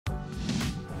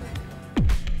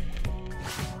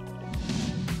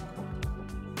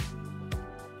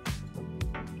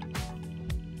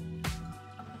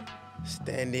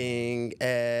Standing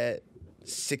at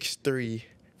 6'3"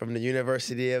 from the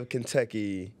University of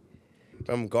Kentucky,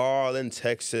 from Garland,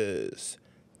 Texas,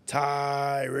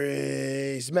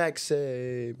 Tyrese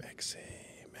Maxey.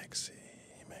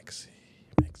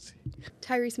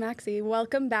 Tyrese Maxey,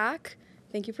 welcome back.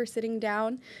 Thank you for sitting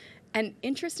down. And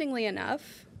interestingly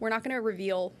enough, we're not going to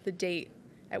reveal the date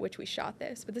at which we shot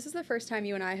this, but this is the first time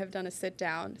you and I have done a sit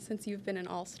down since you've been an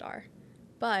all-star.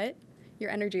 But your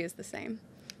energy is the same.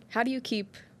 How do you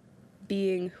keep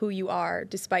being who you are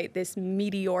despite this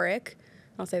meteoric,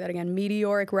 I'll say that again,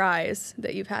 meteoric rise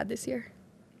that you've had this year?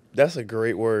 That's a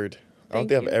great word. I don't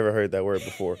think you. I've ever heard that word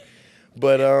before.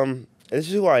 But it's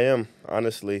just who I am,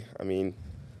 honestly. I mean,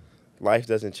 life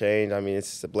doesn't change. I mean,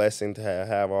 it's a blessing to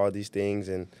have all these things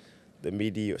and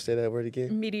the say that word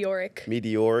again? Meteoric,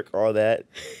 all that.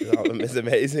 It's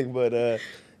amazing. But,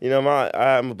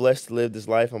 I'm blessed to live this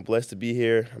life. I'm blessed to be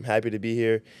here. I'm happy to be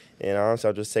here. And honestly,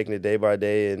 I'm just taking it day by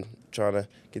day and trying to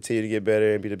continue to get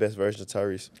better and be the best version of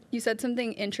Tyrese. You said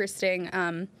something interesting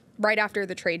right after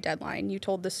the trade deadline. You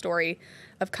told the story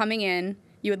of coming in.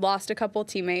 You had lost a couple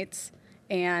teammates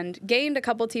and gained a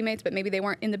couple teammates, but maybe they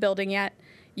weren't in the building yet.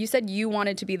 You said you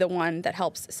wanted to be the one that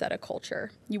helps set a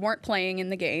culture. You weren't playing in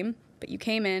the game, but you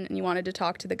came in and you wanted to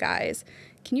talk to the guys.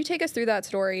 Can you take us through that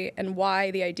story and why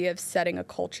the idea of setting a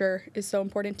culture is so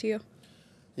important to you?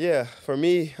 Yeah, for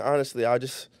me, honestly,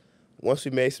 once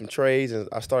we made some trades and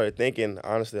I started thinking,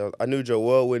 honestly, I knew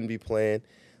Joel wouldn't be playing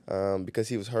because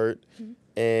he was hurt. Mm-hmm.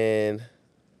 And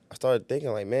I started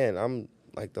thinking, like, man, I'm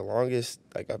like the longest,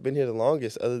 like I've been here the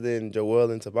longest other than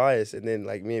Joel and Tobias. And then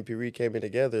like me and P. came in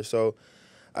together. So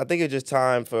I think it's just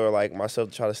time for like myself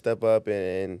to try to step up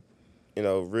and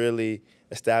really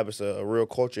establish a real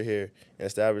culture here and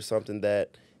establish something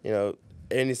that,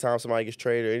 anytime somebody gets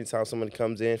traded or anytime someone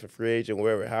comes in for free agent,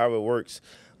 however it works,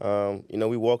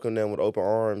 we welcome them with open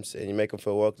arms and you make them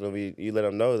feel welcome. And you let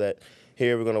them know that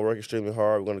here we're going to work extremely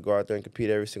hard. We're going to go out there and compete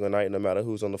every single night no matter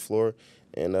who's on the floor.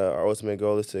 And our ultimate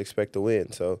goal is to expect to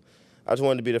win. So I just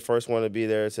wanted to be the first one to be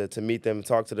there to meet them,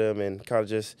 talk to them, and kind of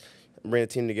just bring the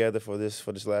team together for this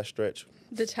last stretch.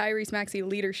 The Tyrese Maxey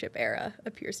leadership era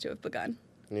appears to have begun.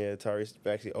 Yeah, Tyrese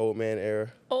Maxey, old man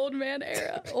era. Old man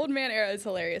era. Old man era is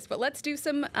hilarious. But let's do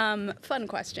some fun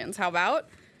questions. How about?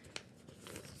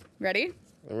 Ready?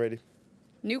 I'm ready.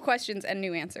 New questions and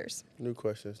new answers. New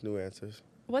questions, new answers.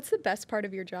 What's the best part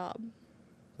of your job?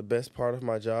 The best part of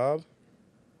my job?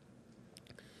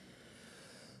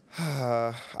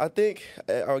 I think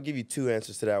I'll give you two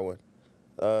answers to that one.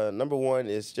 Number one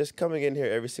is just coming in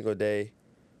here every single day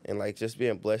and like just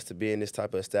being blessed to be in this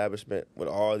type of establishment with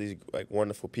all these like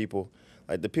wonderful people.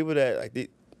 Like the people that like the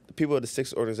people of the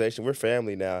Sixers organization, we're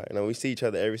family now. We see each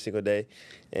other every single day,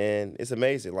 and it's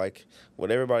amazing. Like what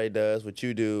everybody does, what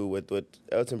you do, what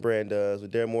Elton Brand does,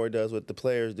 what Darren Moore does, what the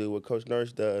players do, what Coach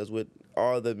Nurse does, what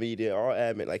all the media, all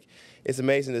admin. Like it's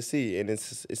amazing to see, and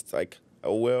it's like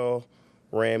a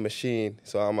well-ran machine.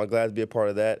 So I'm glad to be a part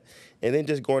of that. And then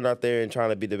just going out there and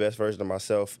trying to be the best version of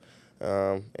myself.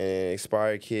 And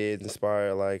inspire kids,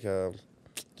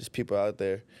 just people out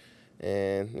there.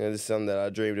 And this is something that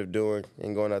I dreamed of doing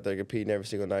and going out there competing every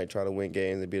single night, trying to win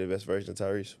games and be the best version of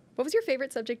Tyrese. What was your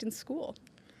favorite subject in school?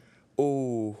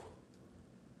 Ooh.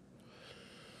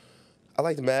 I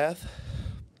liked math.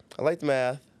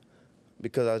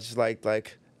 Because I just liked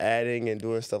adding and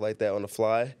doing stuff like that on the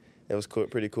fly. It was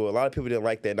pretty cool. A lot of people didn't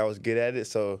like that, and I was good at it.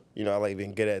 So, I like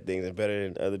being good at things and better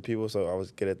than other people, so I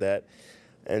was good at that.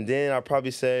 And then I'd probably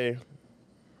say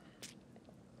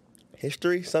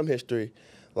history, some history.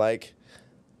 Like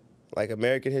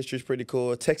American history is pretty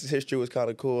cool. Texas history was kind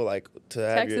of cool.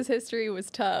 Texas history was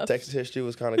tough. Texas history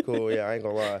was kind of cool, yeah, I ain't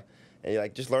gonna lie.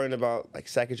 And just learning about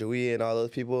Sacagawea and all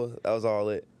those people, that was all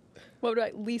it. What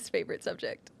about least favorite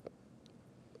subject?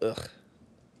 Ugh.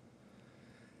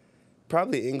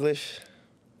 Probably English.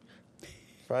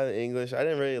 I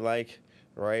didn't really like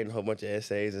writing a whole bunch of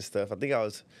essays and stuff. I think I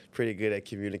was pretty good at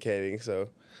communicating, so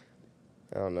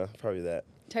I don't know, probably that.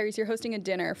 Tyrese, you're hosting a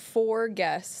dinner, 4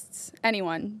 guests,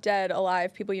 anyone, dead,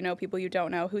 alive, people you know, people you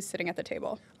don't know, who's sitting at the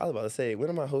table? I was about to say, when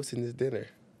am I hosting this dinner?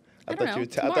 I thought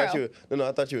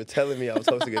you were telling me I was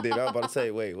hosting a dinner. I was about to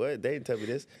say, wait, what? They didn't tell me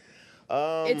this.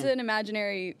 It's an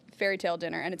imaginary fairy tale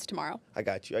dinner, and it's tomorrow. I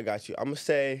got you. I'm going to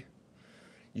say,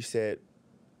 you said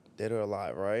dead or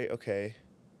alive, right? Okay.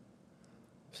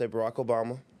 Say Barack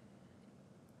Obama,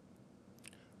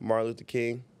 Martin Luther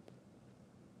King.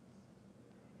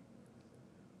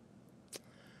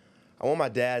 I want my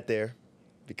dad there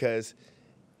because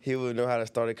he would know how to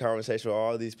start a conversation with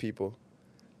all these people.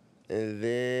 And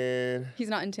then... He's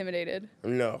not intimidated?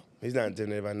 No, he's not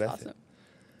intimidated by nothing. Awesome.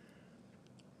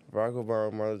 Barack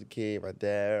Obama, Martin Luther King, my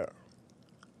dad.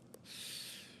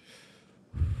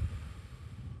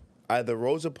 Either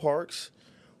Rosa Parks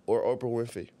or Oprah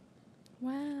Winfrey.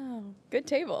 Wow. Good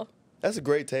table. That's a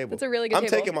great table. That's a really good I'm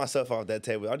table. taking myself off that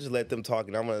table. I'll just let them talk,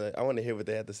 and I want to hear what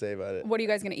they have to say about it. What are you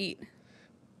guys going to eat?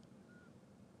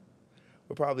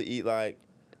 We'll probably eat, like,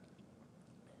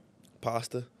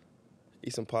 pasta.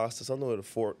 Eat some pasta, something with a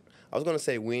fork. I was going to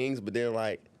say wings, but then,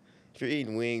 like, if you're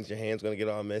eating wings, your hand's going to get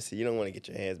all messy. You don't want to get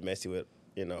your hands messy with,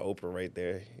 Oprah right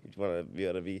there. You want to be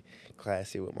able to be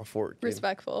classy with my fork.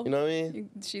 Respectful. You know what I mean?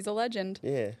 She's a legend.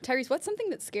 Yeah. Tyrese, what's something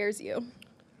that scares you?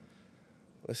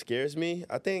 What scares me?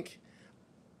 I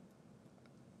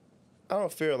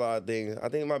don't fear a lot of things. I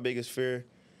think my biggest fear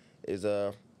is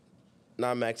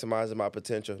not maximizing my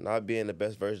potential, not being the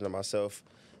best version of myself.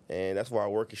 And that's why I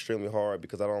work extremely hard,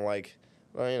 because I don't like,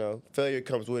 failure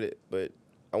comes with it, but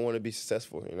I want to be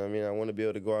successful. You know what I mean? I want to be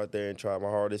able to go out there and try my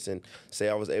hardest and say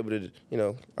I was able to,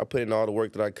 I put in all the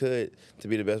work that I could to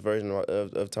be the best version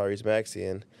of Tyrese Maxey,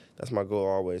 and that's my goal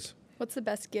always. What's the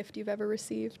best gift you've ever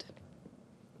received?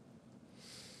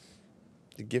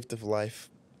 The gift of life.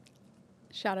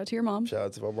 Shout out to your mom. Shout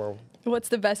out to my mom. What's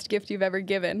the best gift you've ever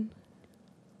given?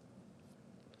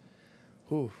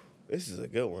 Whew, this is a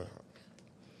good one.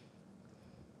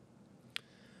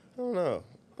 I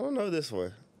don't know this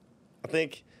one. I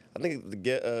think I'm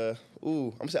gonna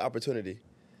say opportunity.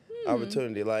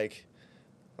 Opportunity, like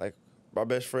my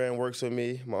best friend works with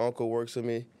me, my uncle works with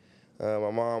me,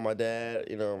 my mom, my dad.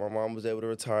 My mom was able to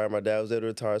retire, my dad was able to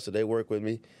retire, so they work with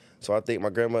me. So I think my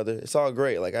grandmother, it's all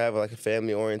great. Like, I have like a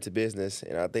family-oriented business,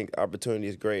 and I think opportunity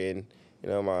is great. And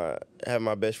having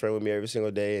my best friend with me every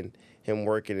single day, and him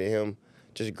working and him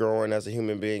just growing as a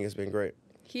human being has been great.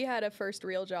 He had a first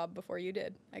real job before you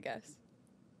did, I guess.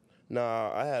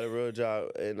 Nah, I had a real job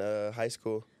in high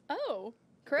school. Oh,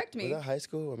 correct me. Was that high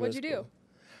school or What'd you do?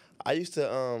 I used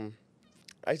to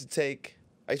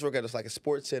work at like a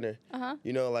sports center. Uh-huh.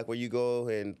 Like where you go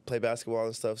and play basketball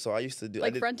and stuff. So I used to do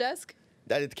front desk?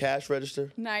 I did the cash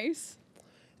register. Nice.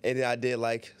 And then I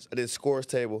did scores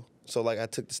table. So like I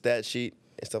took the stat sheet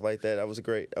and stuff like that. That was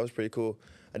great. That was pretty cool.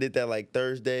 I did that like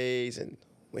Thursdays and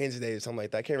Wednesdays or something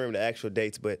like that. I can't remember the actual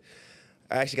dates, but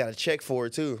I actually got a check for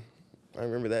it too. I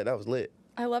remember that. That was lit.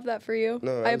 I love that for you.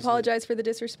 No, I apologize for the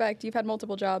disrespect. You've had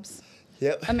multiple jobs.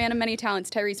 Yep. A man of many talents.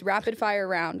 Tyrese, rapid fire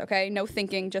round, okay? No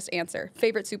thinking, just answer.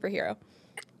 Favorite superhero?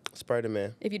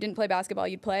 Spider-Man. If you didn't play basketball,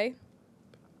 you'd play?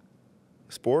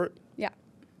 Sport? Yeah.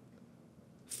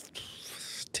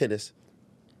 Tennis.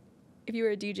 If you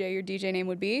were a DJ, your DJ name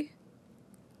would be?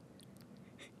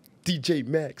 DJ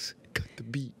Max. Cut the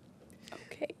beat.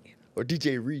 Okay. Or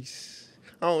DJ Reese.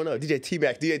 I don't know. DJ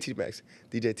T-Max. DJ T-Max.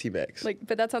 DJ T-Max.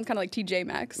 But that sounds kind of like TJ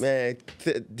Maxx. Man,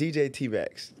 DJ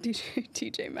T-Max.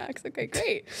 TJ Maxx. Okay,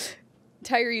 great.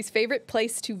 Tyrese, favorite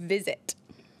place to visit?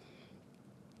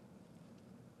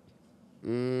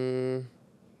 I'm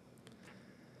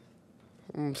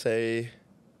going to say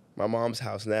my mom's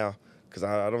house now, because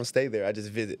I don't stay there. I just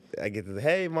visit. I get to,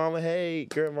 hey, mama, hey,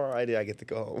 grandma. I get to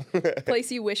go home.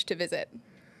 Place you wish to visit?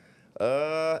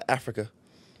 Africa.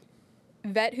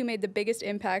 Vet who made the biggest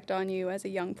impact on you as a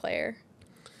young player?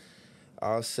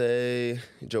 I'll say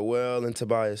Joel and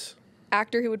Tobias.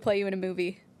 Actor who would play you in a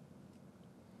movie?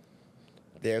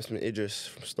 Damson Idris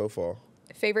from Snowfall.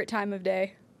 Favorite time of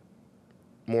day?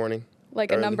 Morning.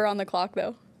 Like Early. a number on the clock,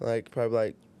 though?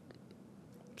 Probably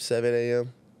 7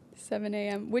 a.m. 7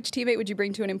 a.m. Which teammate would you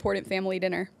bring to an important family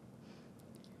dinner?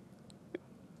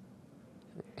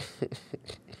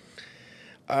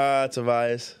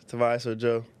 Tobias or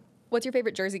Joe. What's your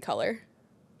favorite jersey color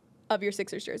of your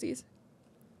Sixers jerseys?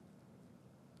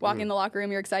 Walking in the locker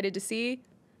room, you're excited to see?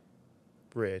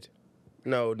 Red.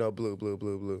 No,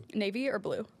 blue. Navy or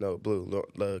blue? No, blue.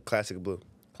 The classic blue.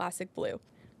 Classic blue.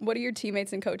 What do your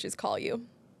teammates and coaches call you?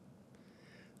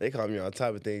 They call me all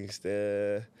type of things.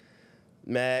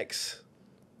 Max.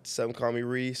 Some call me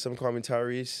Reese. Some call me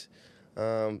Tyrese.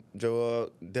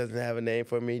 Joel doesn't have a name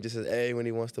for me. He just says A when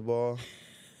he wants the ball.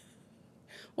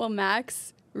 Well,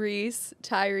 Max, Reese,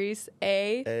 Tyrese,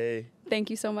 A. A. Thank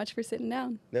you so much for sitting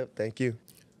down. Yep, thank you.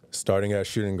 Starting at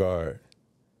shooting guard,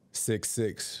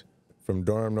 6'6", from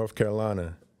Durham, North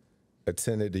Carolina,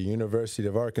 attended the University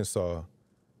of Arkansas.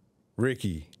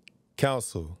 Ricky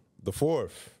Council, the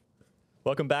fourth.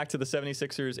 Welcome back to the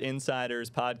 76ers Insiders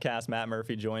podcast. Matt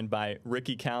Murphy joined by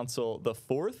Ricky Council, the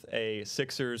fourth, a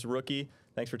Sixers rookie.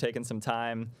 Thanks for taking some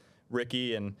time,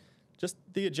 Ricky, and just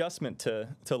the adjustment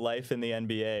to life in the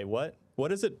NBA.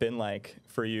 What has it been like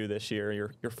for you this year,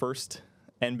 your first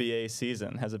NBA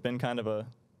season? Has it been kind of a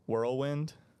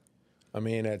whirlwind?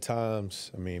 At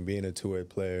times, being a two-way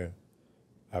player,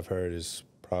 I've heard is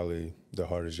probably the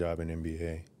hardest job in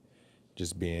NBA.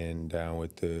 Just being down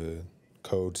with the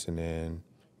coach and then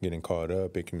getting called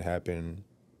up. It can happen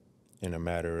in a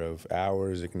matter of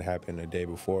hours. It can happen a day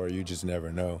before. You just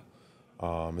never know.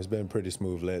 It's been pretty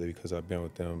smooth lately because I've been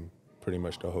with them pretty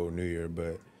much the whole New Year.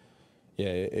 But, yeah,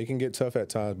 it can get tough at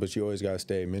times, but you always got to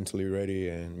stay mentally ready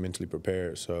and mentally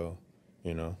prepared. So,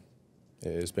 you know,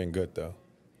 it's been good, though.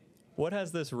 What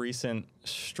has this recent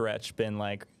stretch been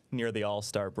like near the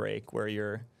All-Star break where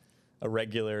you're a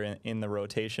regular in the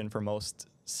rotation for most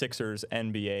Sixers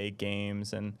NBA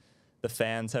games, and the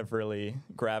fans have really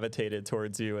gravitated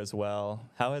towards you as well?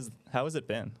 How has it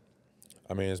been?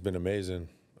 I mean, it's been amazing.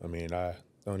 I mean, I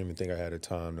don't even think I had a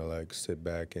time to, like, sit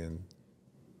back and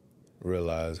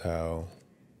realize how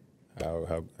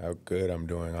good I'm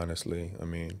doing, honestly. I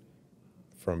mean,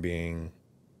 from being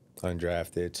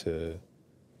undrafted to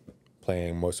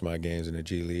playing most of my games in the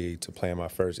G League, to playing my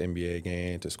first NBA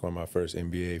game, to scoring my first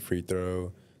NBA free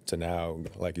throw, to now,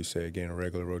 like you said, getting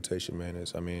regular rotation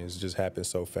minutes. I mean, it's just happened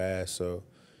so fast. So,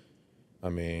 I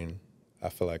mean, I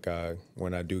feel like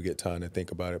when I do get time to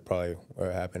think about it, probably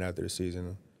what happened after the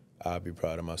season, I'll be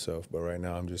proud of myself. But right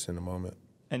now, I'm just in the moment.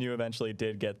 And you eventually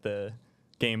did get the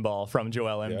game ball from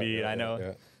Joel Embiid. I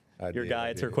know your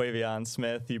guy, Terquavion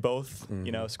Smith, you both,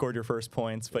 scored your first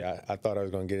points. But yeah, I thought I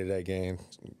was going to get it that game.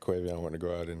 Quavion wanted to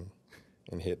go out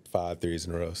and hit 5 threes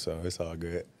in a row, so it's all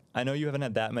good. I know you haven't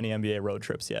had that many NBA road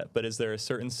trips yet, but is there a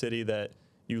certain city that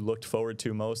you looked forward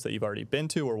to most that you've already been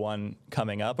to, or one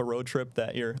coming up, a road trip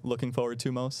that you're looking forward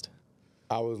to most?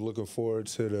 I was looking forward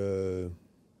to the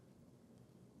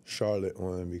Charlotte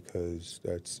one because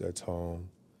that's home.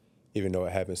 Even though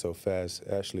it happened so fast,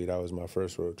 actually, that was my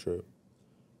first road trip.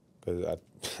 Because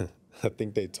I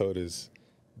think they told us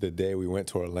the day we went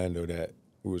to Orlando that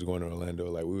we was going to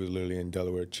Orlando. Like, we was literally in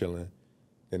Delaware chilling.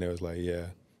 And they was like, yeah,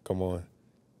 come on.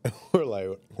 We're like,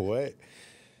 what?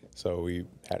 So we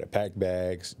had to pack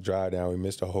bags, drive down. We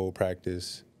missed a whole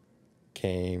practice,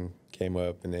 came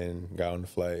up, and then got on the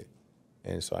flight.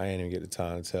 And so I didn't even get the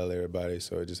time to tell everybody,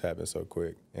 so it just happened so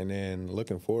quick. And then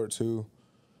looking forward to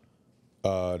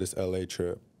this L.A.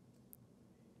 trip.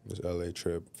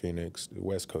 Phoenix, the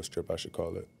West Coast trip, I should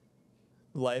call it.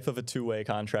 Life of a two-way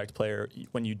contract player,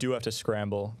 when you do have to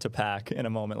scramble to pack in a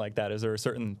moment like that, is there a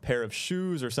certain pair of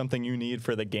shoes or something you need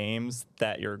for the games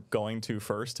that you're going to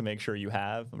first to make sure you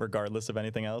have, regardless of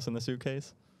anything else in the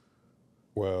suitcase?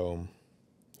 Well,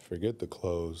 forget the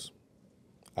clothes.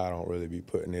 I don't really be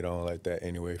putting it on like that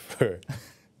anyway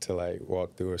to like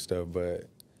walk through or stuff, but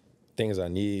things I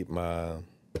need, my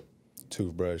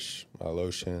toothbrush, my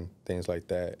lotion, things like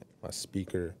that, my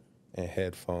speaker and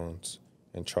headphones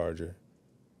and charger.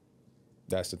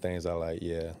 That's the things I like,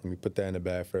 yeah. Let me put that in the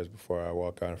bag first before I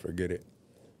walk out and forget it.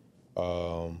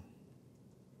 As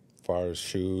far as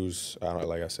shoes,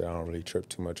 like I said, I don't really trip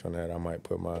too much on that. I might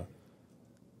put my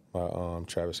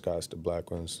Travis Scott's, the black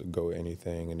ones, to go with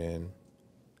anything, and then.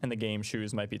 And the game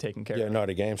shoes might be taken care of. Yeah, no,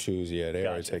 the game shoes, they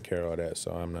already take care of all that,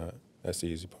 so I'm not. That's the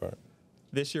easy part.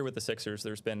 This year with the Sixers,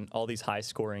 there's been all these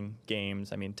high-scoring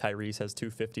games. I mean, Tyrese has 2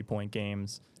 50-point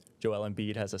games. Joel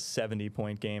Embiid has a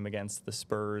 70-point game against the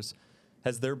Spurs.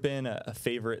 Has there been a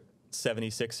favorite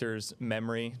 76ers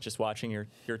memory, just watching your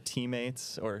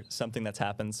teammates, or something that's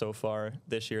happened so far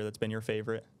this year that's been your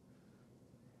favorite?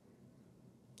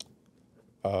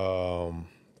 Trying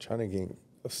to think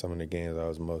of some of the games I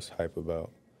was most hype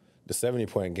about. The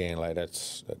 70-point game, like,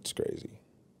 that's crazy.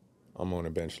 I'm on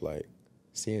the bench, like,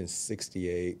 seeing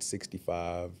 68,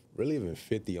 65, really even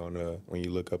 50 when you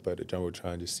look up at the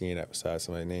Jumbotron, just seeing that beside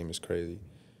somebody's name is crazy.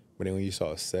 But then when you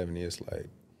saw 70, it's like,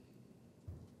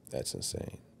 that's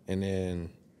insane. And then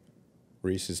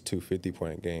Reese's 2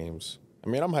 50-point games. I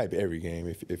mean, I'm hype every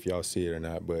game, if y'all see it or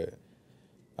not, but,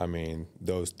 I mean,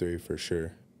 those 3 for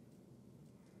sure.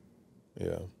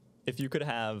 Yeah. If you could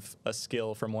have a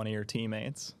skill from one of your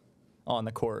teammates on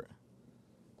the court,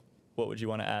 what would you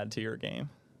want to add to your game?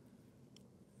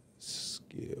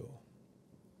 Skill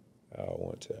I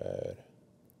want to add,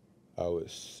 I would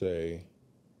say,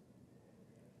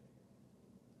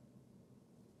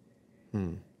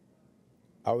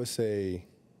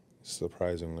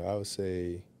 surprisingly, I would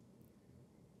say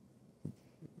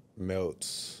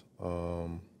Melt's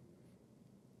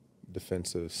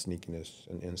defensive sneakiness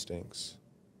and instincts.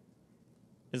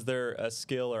 Is there a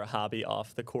skill or a hobby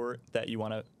off the court that you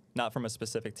want to, not from a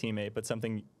specific teammate, but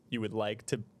something you would like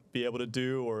to be able to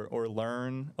do or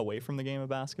learn away from the game of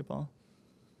basketball?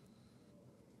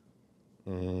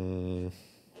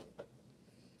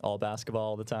 All basketball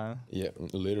all the time? Yeah,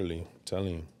 literally. I'm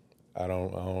telling you. I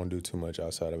don't do too much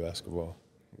outside of basketball.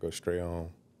 Go straight home.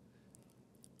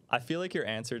 I feel like your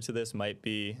answer to this might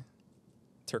be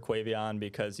Terquavion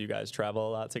because you guys travel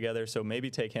a lot together. So maybe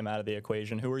take him out of the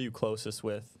equation. Who are you closest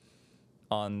with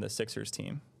on the Sixers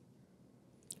team?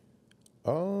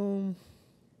 Paul.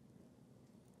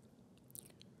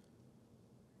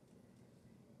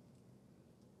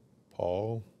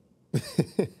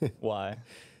 Why?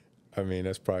 I mean,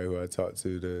 that's probably who I talked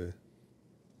to.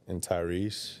 And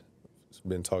Tyrese.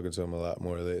 Been talking to him a lot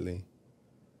more lately.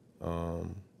 I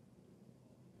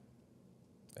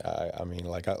mean,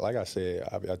 like I said,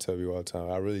 I tell you all the time,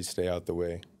 I really stay out the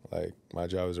way. Like, my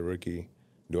job as a rookie,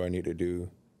 do I need to do?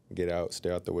 Get out,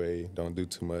 stay out the way, don't do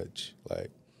too much.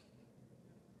 Like,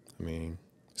 I mean,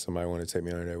 somebody want to take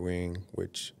me under their wing,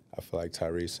 which I feel like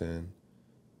Tyrese and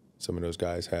some of those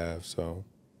guys have. So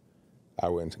I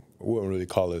wouldn't really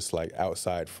call us like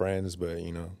outside friends, but,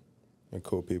 you know, they're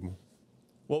cool people.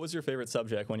 What was your favorite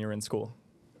subject when you were in school?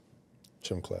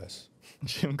 Gym class.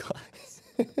 Gym class.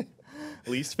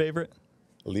 Least favorite?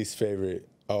 Least favorite,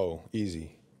 oh,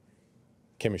 easy.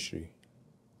 Chemistry.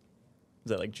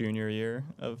 Was that like junior year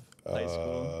of high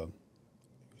school?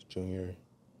 It was junior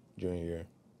year.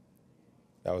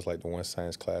 That was like the one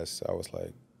science class I was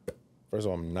like, first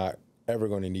of all, I'm not ever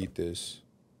going to need this.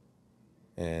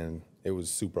 And it was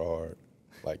super hard,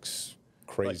 like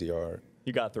crazy hard.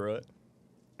 You got through it.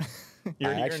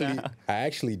 I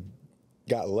actually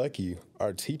got lucky.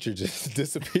 Our teacher just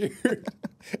disappeared.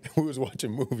 We was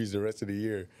watching movies the rest of the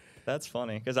year. That's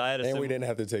funny because I had we didn't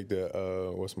have to take the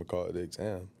the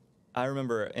exam. I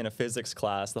remember in a physics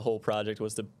class, the whole project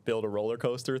was to build a roller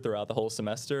coaster throughout the whole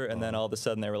semester, and then all of a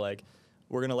sudden they were like,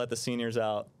 "We're gonna let the seniors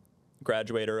out,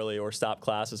 graduate early, or stop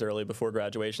classes early before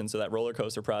graduation." So that roller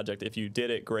coaster project, if you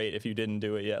did it, great. If you didn't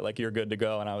do it yet, like you're good to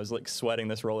go. And I was like sweating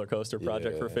this roller coaster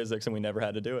project for physics, and we never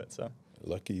had to do it. So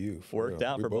lucky you. Worked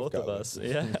out for both of us.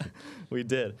 Yeah, we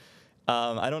did.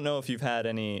 I don't know if you've had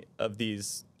any of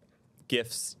these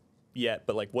gifts yet,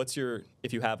 but like, what's your,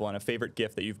 if you have one, a favorite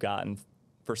gift that you've gotten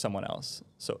for someone else?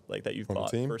 So like that you've From the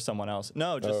bought team? for someone else?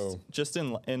 No, just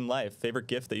in life. Favorite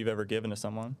gift that you've ever given to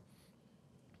someone?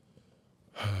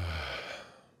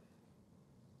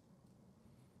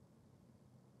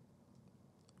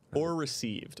 Or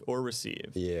received.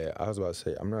 Yeah, I was about to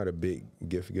say, I'm not a big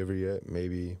gift giver yet.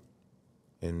 Maybe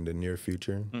in the near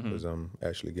future, because I'm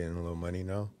actually getting a little money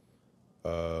now.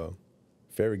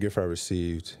 Favorite gift I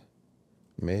received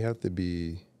may have to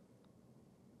be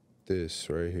this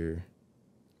right here.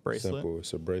 Bracelet? Simple.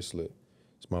 It's a bracelet.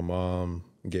 It's my mom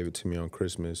gave it to me on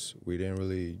Christmas. We didn't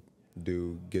really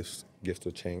do gift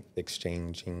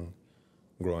exchanging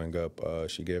growing up.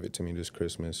 She gave it to me this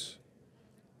Christmas,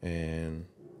 and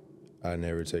I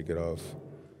never take it off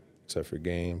except for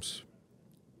games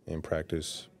and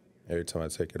practice. Every time I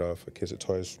take it off, I kiss it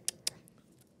twice,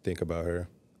 think about her,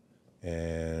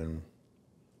 and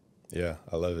yeah,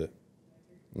 I love it.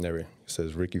 Never. It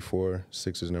says Ricky 4,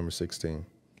 6 is number 16.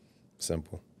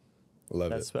 Simple. Love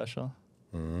That's it. special.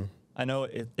 Mm-hmm. I know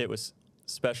it was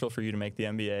special for you to make the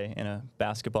NBA in a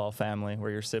basketball family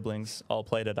where your siblings all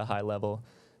played at a high level.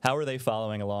 How are they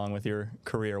following along with your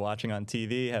career? Watching on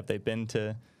TV? Have they been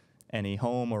to any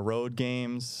home or road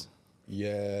games?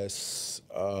 Yes.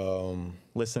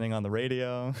 Listening on the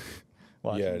radio?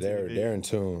 Watching Yeah, TV? they're in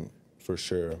tune for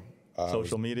sure.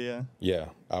 Social media? Yeah,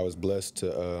 I was blessed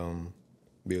to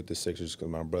be with the Sixers because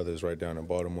my brother's right down in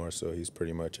Baltimore, so he's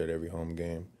pretty much at every home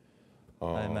game.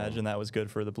 I imagine that was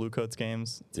good for the Blue Coats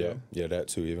games, too. Yeah, that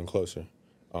too, even closer.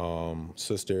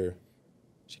 Sister,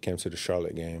 she came to the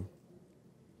Charlotte game.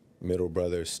 Middle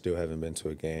brother still haven't been to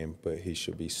a game, but he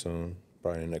should be soon,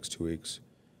 probably in the next 2 weeks.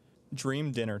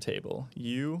 Dream dinner table.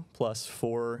 You plus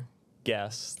 4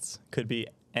 guests. Could be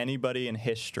anybody in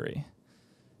history.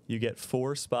 You get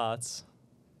 4 spots.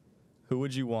 Who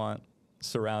would you want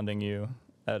surrounding you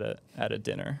at a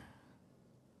dinner?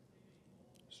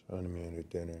 Surrounding me at a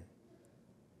dinner.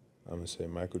 I'm going to say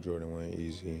Michael Jordan went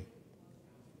easy.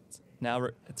 Now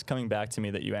it's coming back to me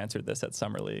that you answered this at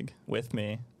Summer League with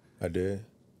me. I did?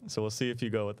 So we'll see if you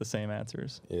go with the same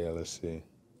answers. Yeah, let's see.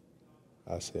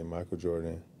 I say Michael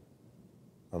Jordan.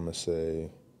 I'm going to say...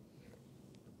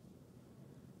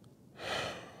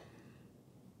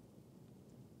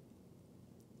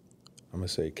 I'm going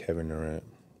to say Kevin Durant.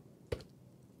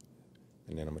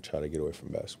 And then I'm going to try to get away from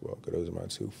basketball because those are my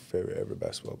 2 favorite ever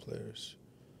basketball players.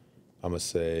 I'm going to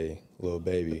say Lil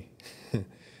Baby. And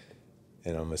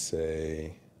I'm going to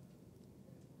say...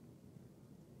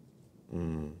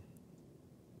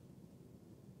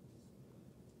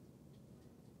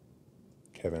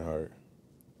 Kevin Hart.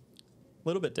 A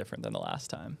little bit different than the last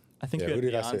time. I think Yeah, you who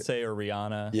had did I Beyonce or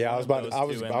Rihanna. Yeah, I was about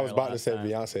to say time.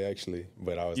 Beyonce actually,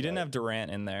 but I was You didn't like, have Durant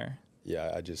in there.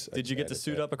 Yeah, I just. Did you get to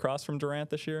suit up across from Durant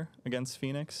this year against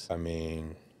Phoenix? I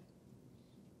mean,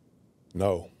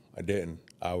 no, I didn't.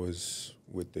 I was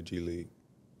with the G League,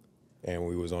 and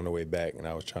we was on the way back, and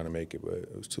I was trying to make it, but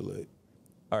it was too late.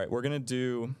 All right, we're going to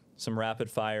do some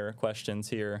rapid-fire questions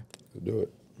here. Let's do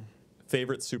it.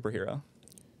 Favorite superhero?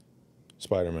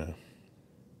 Spider-Man.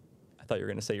 I thought you were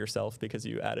going to say yourself because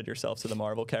you added yourself to the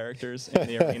Marvel characters in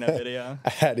the arena video. I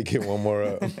had to get one more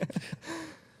up.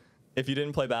 If you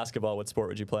didn't play basketball, what sport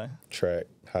would you play? Track,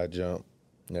 high jump,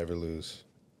 never lose.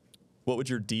 What would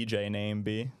your DJ name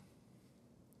be?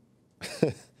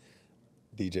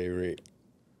 DJ Rick.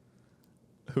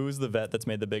 Who's the vet that's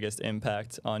made the biggest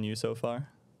impact on you so far?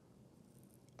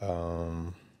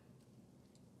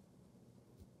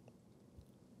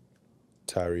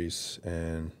 Tyrese.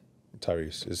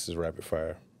 This is rapid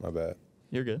fire. My bad.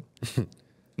 You're good.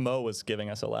 Mo was giving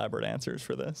us elaborate answers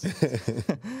for this.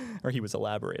 Or he was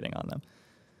elaborating on them.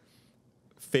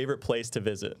 Favorite place to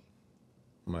visit?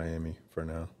 Miami for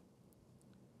now.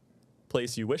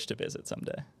 Place you wish to visit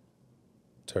someday?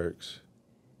 Turks.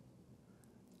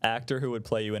 Actor who would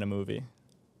play you in a movie?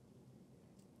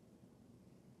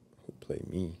 Who play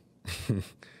me?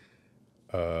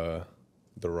 The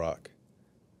Rock.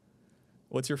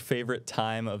 What's your favorite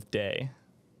time of day?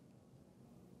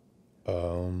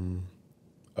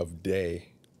 Of day.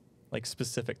 Like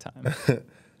specific time.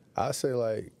 I say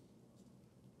like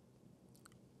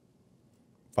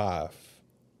 5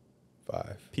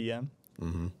 PM?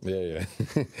 Mm-hmm. Yeah.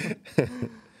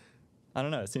 I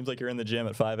don't know. It seems like you're in the gym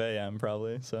at 5 a.m.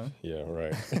 probably. So Yeah,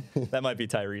 right. that might be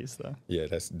Tyrese though. Yeah,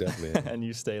 that's definitely it. And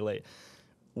you stay late.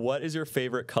 What is your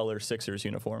favorite color Sixers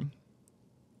uniform?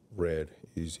 Red,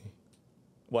 easy.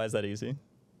 Why is that easy?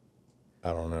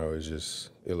 I don't know. It's just,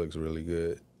 it looks really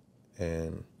good.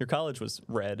 And Your college was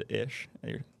red-ish at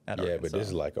yeah, but Arkansas. this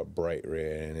is like a bright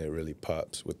red, and it really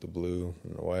pops with the blue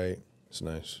and the white. It's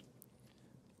nice.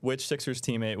 Which Sixers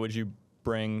teammate would you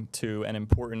bring to an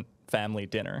important family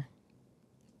dinner?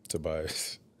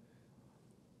 Tobias.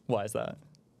 Why is that?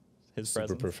 His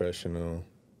Super presence? professional.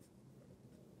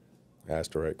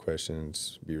 Ask the right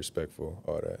questions. Be respectful.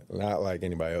 All that. Not like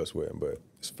anybody else would, but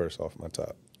it's first off my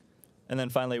top. And then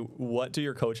finally, what do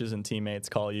your coaches and teammates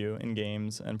call you in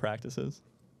games and practices?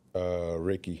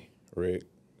 Rick,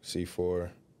 C4.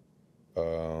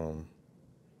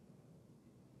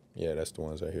 Yeah, that's the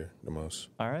ones I hear the most.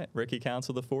 All right, Ricky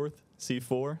Council the fourth,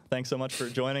 C4. Thanks so much for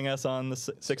joining us on the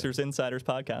Sixers Insiders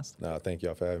podcast. Nah, thank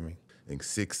y'all for having me. And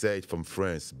 6'8" from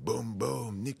France. Boom,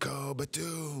 boom. Nic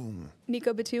Batum. Nic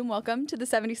Batum, welcome to the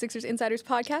 76ers Insiders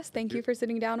podcast. Thank you for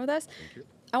sitting down with us. Thank you.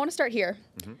 I want to start here.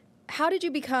 How did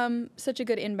you become such a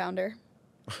good inbounder?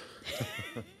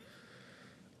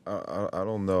 I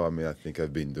don't know. I mean, I think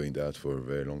I've been doing that for a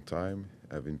very long time.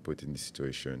 I've been put in this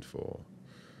situation for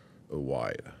a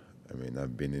while. I mean,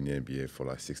 I've been in the NBA for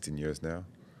like 16 years now.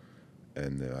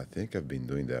 And I think I've been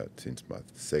doing that since my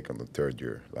second or third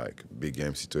year, like big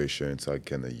game situations. I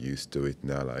kind of used to it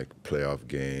now, like playoff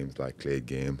games, like late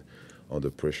games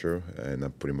under pressure. And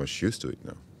I'm pretty much used to it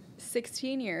now.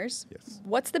 16 years. Yes.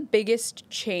 What's the biggest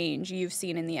change you've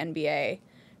seen in the NBA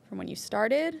from when you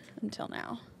started until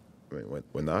now? I mean,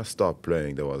 when I started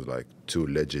playing, there was like 2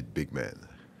 legit big men,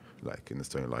 like in the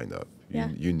starting lineup. Yeah.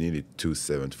 You needed 2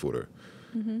 7-footer,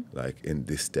 like in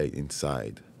this state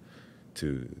inside,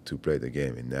 to play the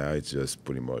game. And now it's just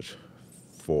pretty much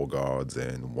 4 guards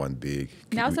and 1 big.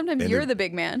 Now sometimes you're the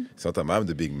big man. Sometimes I'm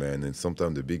the big man, and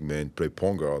sometimes the big man play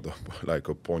point guard, like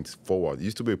a point forward. It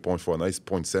used to be a point forward, now it's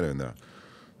point center now.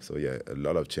 So yeah, a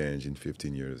lot of change in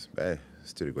 15 years.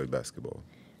 Still great basketball.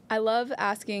 I love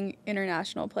asking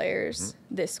international players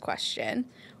this question.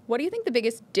 What do you think the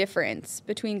biggest difference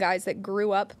between guys that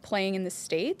grew up playing in the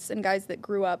States and guys that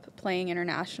grew up playing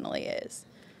internationally is?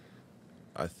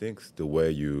 I think the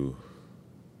way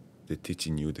they're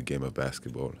teaching you the game of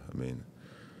basketball. I mean,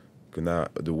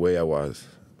 the way I was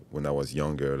when I was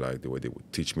younger, like the way they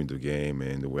would teach me the game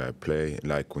and the way I play,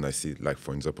 like when I see, like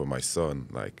for example, my son,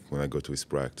 like when I go to his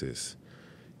practice,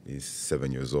 he's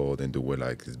 7 years old, and the way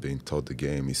like he's being taught the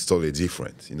game is totally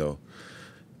different, you know.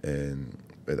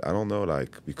 But I don't know,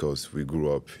 like because we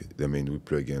grew up, I mean, we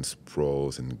play against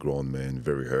pros and grown men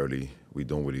very early. We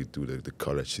don't really do the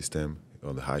college system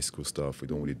or the high school stuff. We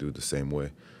don't really do it the same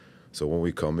way. So when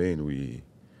we come in, we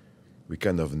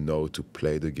kind of know to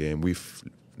play the game. I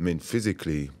mean,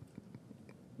 physically,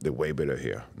 they're way better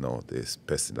here. No, they're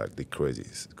like the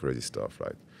crazy stuff.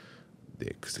 Like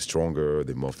they're stronger,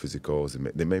 they're more physical.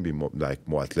 They may be more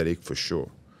athletic for sure.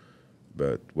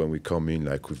 But when we come in,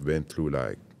 like we've been through,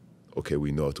 like, okay,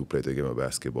 we know how to play the game of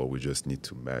basketball. We just need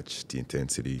to match the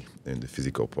intensity and the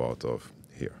physical part of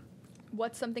here.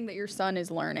 What's something that your son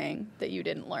is learning that you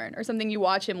didn't learn, or something you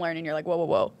watch him learn and you're like, whoa, whoa,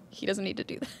 whoa, he doesn't need to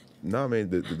do that? No, I mean,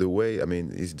 the way, I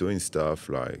mean, he's doing stuff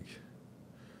like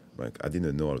I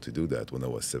didn't know how to do that when I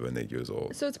was 7, 8 years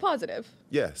old. So it's positive.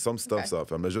 Yeah, some stuff's Okay.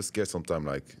 off. I'm just scared sometimes,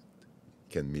 like,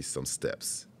 can miss some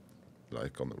steps,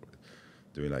 like on the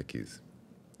doing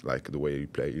like the way he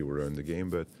play, he will learn the game.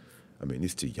 But I mean,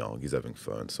 he's too young. He's having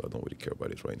fun, so I don't really care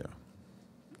about it right now.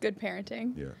 Good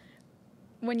parenting. Yeah.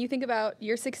 When you think about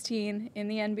you're 16 in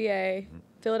the NBA,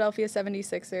 Philadelphia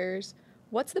 76ers,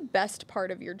 what's the best part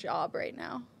of your job right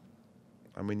now?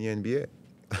 I'm in the NBA.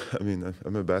 I mean,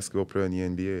 I'm a basketball player in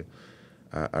the NBA.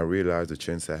 I realize the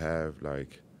chance I have,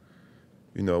 like,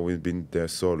 you know, we've been there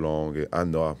so long. I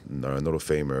know I'm not an Hall of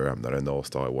Famer, I'm not an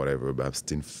All-Star or whatever, but I'm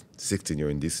still 16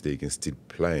 years in this league and still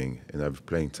playing, and I have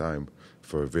playing time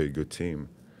for a very good team.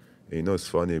 And you know, it's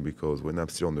funny because when I'm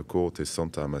still on the court,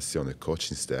 sometimes I see on the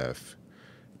coaching staff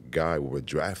guy who were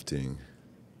drafting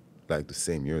like the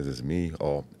same years as me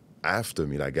or after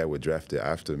me, like guy were drafted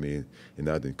after me, and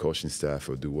now the coaching staff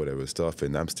or do whatever stuff,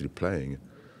 and I'm still playing.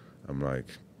 I'm like,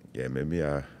 yeah, maybe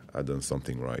I done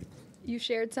something right. You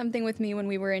shared something with me when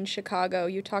we were in Chicago.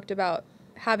 You talked about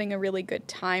having a really good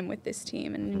time with this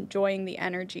team and enjoying the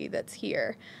energy that's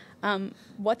here.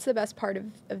 What's the best part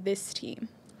of this team?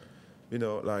 You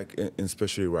know, like, and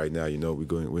especially right now, you know, we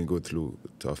go through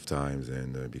tough times,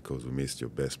 and because we missed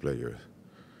your best player,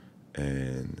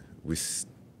 and we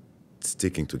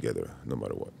sticking together no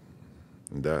matter what.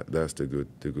 And that's the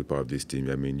good part of this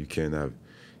team. I mean, you can't have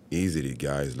easily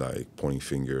guys like pointing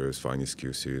fingers, finding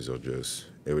excuses, or just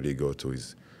everybody go to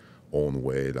his own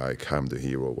way, like I'm the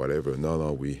hero, whatever.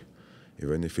 No, we,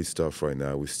 even if it's tough right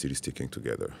now, we're still sticking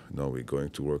together. No, we're going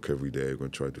to work every day. We're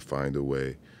going to try to find a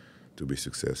way to be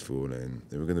successful, and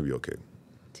we're going to be okay.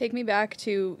 Take me back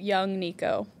to young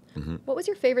Nico. What was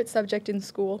your favorite subject in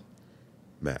school?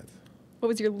 Math. What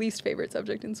was your least favorite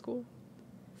subject in school?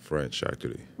 French,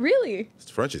 actually. Really?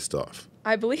 French is tough.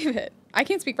 I believe it. I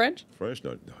can't speak French. French,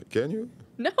 not, can you?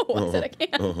 No, I said I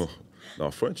can't. No,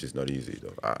 French is not easy,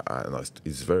 though. I know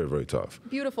it's very, very tough.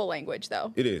 Beautiful language,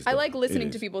 though. It is, I though. like listening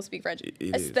It to is. people speak French. It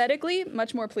is. Aesthetically,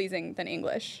 much more pleasing than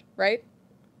English, right?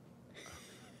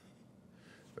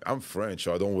 I'm French,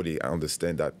 so I don't really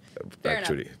understand that, Fair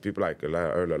actually. enough. People like, a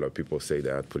lot of people say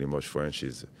that pretty much French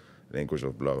is language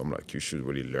of love. I'm like, you should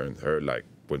really learn her, like,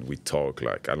 when we talk,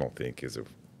 like, I don't think is a...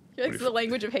 It's the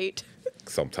language of hate.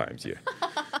 Sometimes, yeah.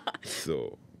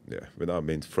 So, yeah. But no, I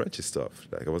mean, French is tough.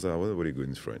 Like, I wasn't really good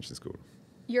in French in school.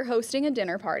 You're hosting a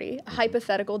dinner party, a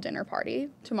hypothetical dinner party,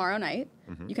 tomorrow night.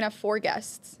 You can have 4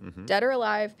 guests, dead or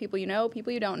alive, people you know,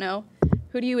 people you don't know.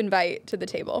 Who do you invite to the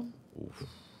table?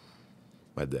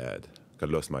 My dad. I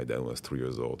lost my dad when I was 3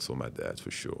 years old, so my dad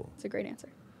for sure. It's a great answer.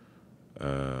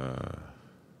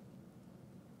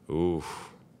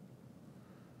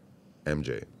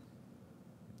 MJ.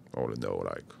 I want to know,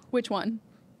 like, Which one?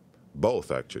 both,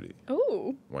 actually.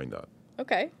 Oh, Why not?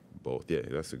 okay. Both, yeah,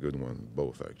 that's a good one.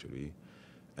 Both, actually.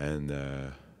 And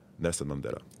Nelson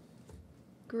Mandela.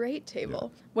 Great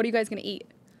table. What are you guys going to eat?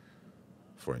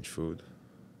 French food.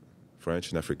 French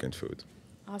and African food.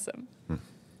 Awesome.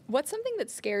 What's something that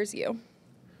scares you?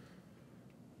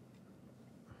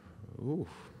 Ooh.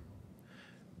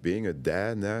 Being a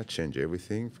dad now changed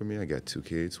everything for me. I got 2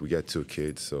 kids. We got 2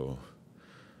 kids, so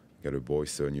I got a boy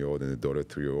 7-year-old and a daughter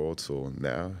 3-year-old. So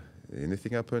now,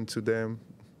 anything happen to them,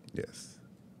 yes.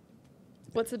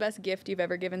 What's the best gift you've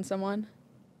ever given someone?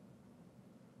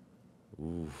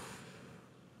 Ooh.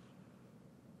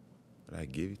 When I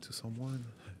give it to someone,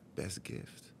 best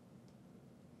gift.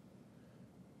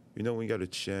 You know, when you got a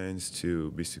chance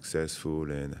to be successful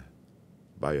and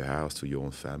buy a house to your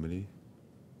own family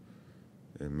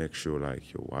and make sure,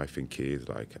 like, your wife and kids,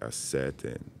 like, are set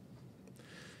and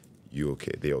you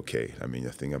okay, they okay. I mean,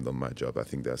 I think I've done my job. I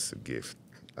think that's a gift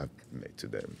I've made to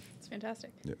them. It's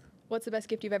fantastic. Yeah, What's the best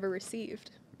gift you've ever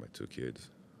received? my 2 kids.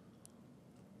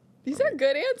 These are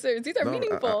good answers. These are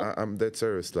meaningful. I'm dead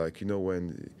serious. Like, you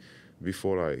know,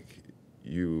 before, like,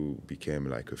 you became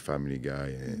like a family guy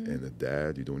and a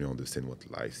dad, you don't really understand what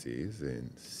life is.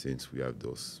 And since we have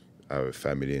our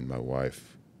family and my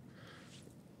wife,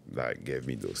 like, gave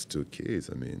me those 2 kids,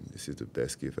 I mean, this is the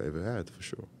best gift I ever had, for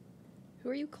sure. Who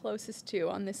are you closest to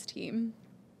on this team?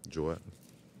 Joel.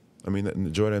 I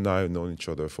mean, Joel and I have known each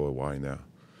other for a while now.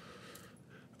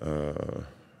 I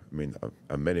mean,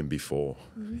 I met him before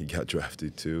he got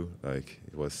drafted too. Like,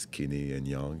 he was skinny and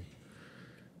young.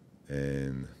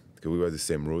 And we were the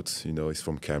same roots, you know, he's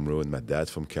from Cameroon, my dad's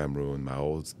from Cameroon, my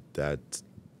old dad's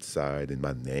side and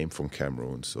my name from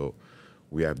Cameroon. So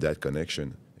we have that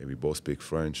connection and we both speak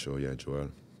French. So yeah, Joel.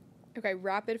 Okay,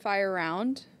 rapid fire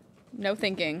round. No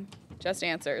thinking. Just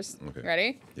answers. Okay.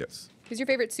 Ready? Yes. Who's your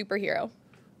favorite superhero?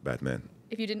 Batman.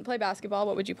 If you didn't play basketball,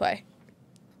 what would you play?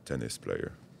 Tennis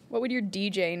player. What would your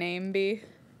DJ name be?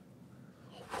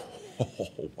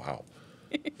 Oh, wow.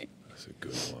 That's a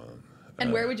good one.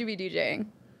 And where would you be DJing?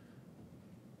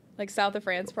 Like south of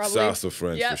France, probably? South of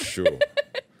France, Yep. for sure.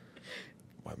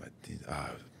 What, my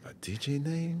DJ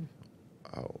name?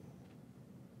 Oh.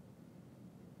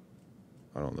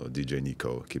 I don't know. DJ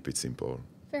Nico. Keep it simple.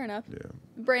 Fair enough. Yeah.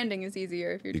 Branding is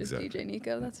easier if you're just Exactly. DJ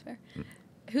Nico. That's fair.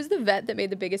 Who's the vet that made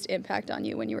the biggest impact on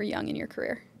you when you were young in your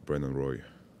career? Brendan Roy.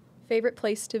 Favorite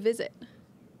place to visit?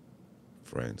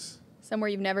 France. Somewhere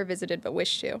you've never visited but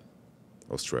wish to?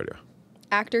 Australia.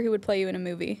 Actor who would play you in a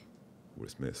movie? Will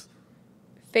Smith.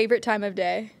 Favorite time of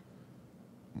day?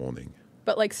 Morning.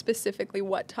 But like specifically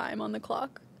what time on the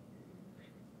clock?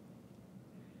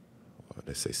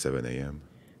 Let's say 7 a.m.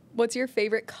 What's your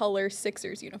favorite color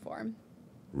Sixers uniform?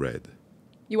 Red.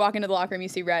 You walk into the locker room, you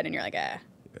see red, and you're like, Yeah.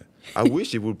 I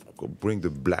wish it would bring the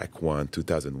black one,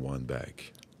 2001,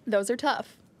 back. Those are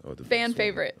tough. Oh, the Fan best one.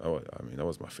 favorite. I mean, that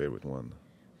was my favorite one.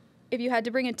 If you had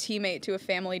to bring a teammate to a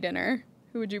family dinner,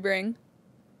 who would you bring?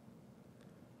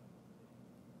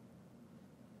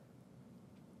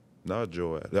 Not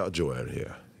Joel. Not Joel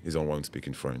here. He's on one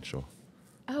speaking French, so.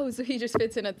 Oh, so he just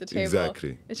fits in at the table.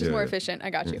 Exactly. It's just Yeah, more yeah. efficient. I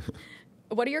got you.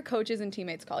 What do your coaches and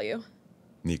teammates call you?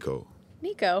 Nico.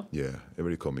 Nico. Yeah,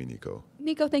 everybody call me Nico.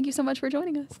 Nico, thank you so much for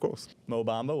joining us. Of course. Mo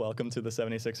Bamba, welcome to the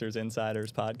 76ers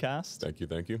Insiders podcast. Thank you,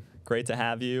 thank you. Great to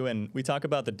have you. And we talk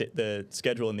about the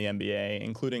schedule in the NBA,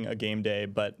 including a game day,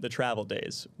 but the travel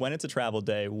days. When it's a travel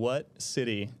day, what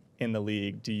city in the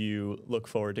league do you look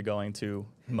forward to going to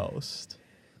most?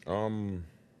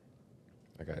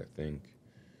 I gotta think.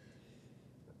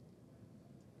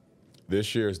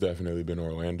 This year has definitely been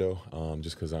Orlando,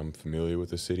 just because I'm familiar with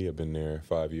the city. I've been there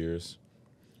 5 years.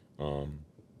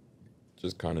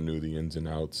 Just kind of knew the ins and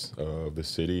outs of the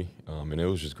city, and it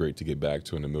was just great to get back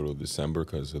to in the middle of December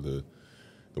because of the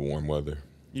warm weather.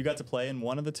 You got to play in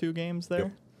one of the two games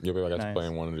there? Yep, I got Nice. to play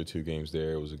in one of the two games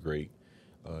there. It was a great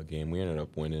game. We ended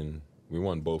up winning. We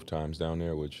won both times down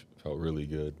there, which felt really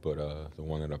good. But the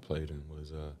one that I played in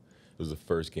was it was the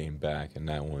first game back, and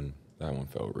that one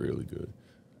felt really good.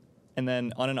 And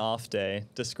then on an off day,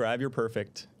 describe your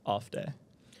perfect off day.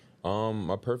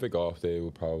 My perfect off day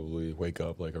would probably wake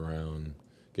up like around,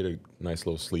 get a nice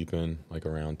little sleep in, like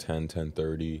around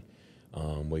 10:30.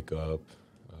 Wake up,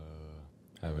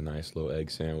 have a nice little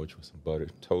egg sandwich with some butter,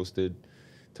 toasted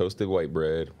white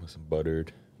bread with some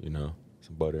buttered,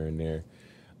 some butter in there.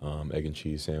 Egg and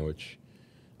cheese sandwich.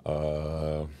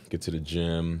 Get to the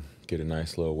gym, get a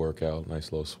nice little workout,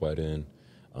 nice little sweat in.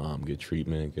 Get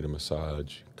treatment, get a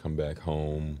massage, come back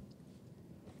home,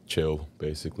 chill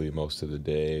basically most of the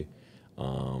day.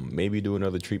 Maybe do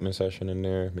another treatment session in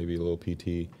there, maybe a little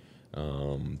PT,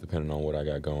 depending on what I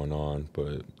got going on.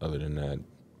 But other than that,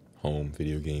 home,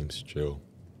 video games, chill.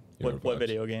 What vibes.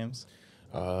 video games?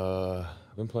 I've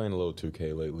been playing a little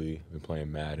 2K lately. Been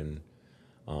playing Madden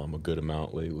a good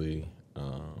amount lately.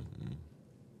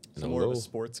 So more of a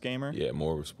sports gamer? Yeah,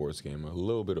 more of a sports game. A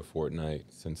little bit of Fortnite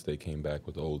since they came back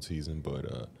with the old season,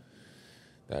 but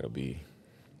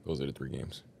those are the 3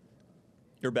 games.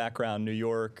 Your background, New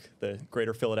York, the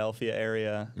greater Philadelphia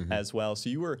area as well. So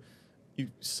you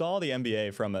saw the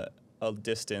NBA from a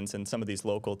distance and some of these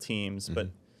local teams, but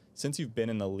since you've been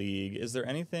in the league, is there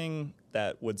anything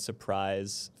that would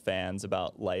surprise fans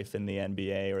about life in the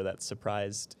NBA or that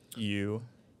surprised you?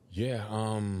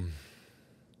 Yeah,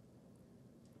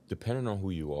 depending on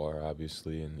who you are,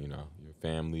 obviously, and your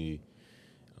family.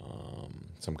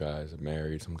 Some guys are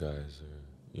married, some guys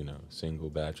are single,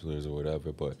 bachelors or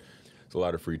whatever. But it's a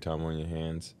lot of free time on your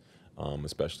hands,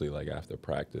 especially like after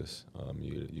practice.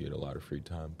 You get a lot of free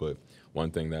time. But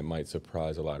one thing that might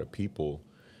surprise a lot of people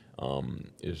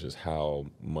is just how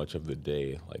much of the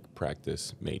day like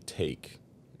practice may take.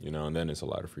 And then it's a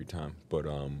lot of free time. But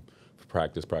for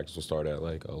practice will start at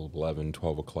like 11,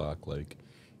 12 o'clock. Like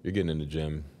you're getting in the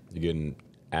gym. You're getting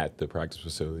at the practice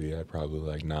facility at probably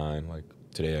like 9. Like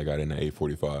today I got in at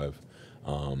 8:45.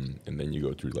 And then you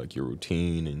go through like your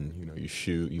routine and, you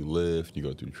shoot, you lift, you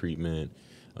go through treatment,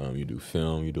 you do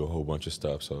film, you do a whole bunch of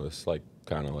stuff. So it's like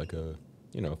kind of like a,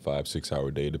 5-6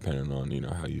 hour day depending on,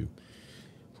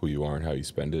 who you are and how you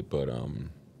spend it. But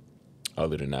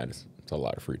other than that, it's a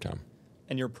lot of free time.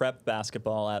 And your prep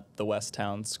basketball at the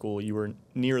Westtown school, you were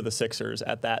near the Sixers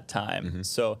at that time.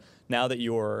 So now that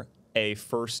you're a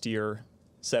first-year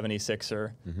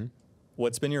 76er,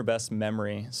 what's been your best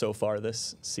memory so far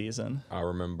this season? I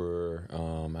remember,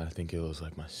 I think it was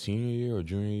like my senior year or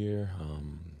junior year,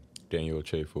 Daniel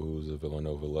Chafer, who's a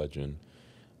Villanova legend,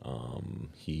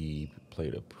 He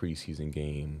played a preseason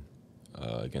game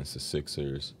against the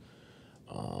Sixers.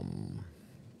 And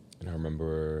I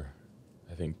remember,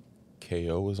 I think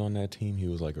KO was on that team. He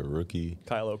was like a rookie.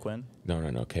 Kyle O'Quinn?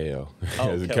 No, KO.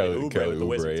 Oh, Kelly Oubre with the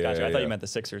Wizards. Yeah, Gotcha. I thought yeah. you meant the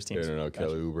Sixers team. No. Gotcha.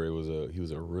 Kelly Oubre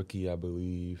was a rookie, I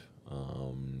believe.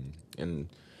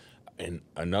 And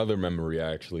another memory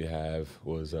I actually have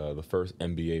was the first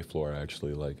NBA floor I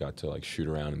actually got to shoot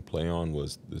around and play on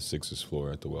was the Sixers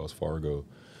floor at the Wells Fargo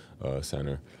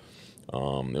Center.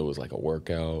 It was like a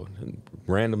workout. And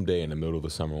random day in the middle of the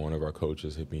summer, one of our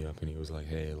coaches hit me up and he was like,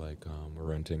 "Hey, we're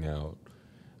renting out.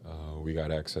 We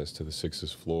got access to the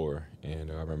Sixers floor."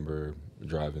 And I remember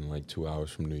driving 2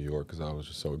 hours from New York because I was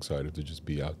just so excited to just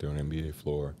be out there on the NBA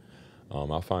floor.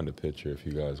 I'll find a picture if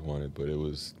you guys want it, but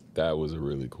that was a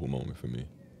really cool moment for me.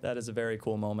 That is a very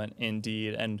cool moment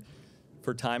indeed. And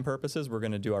for time purposes, we're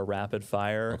going to do our rapid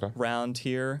fire round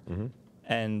here. Mm-hmm.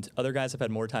 And other guys have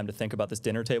had more time to think about this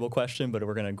dinner table question, but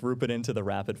we're going to group it into the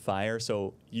rapid fire.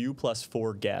 So you plus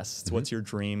 4 guests. Mm-hmm. What's your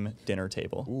dream dinner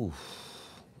table? Ooh.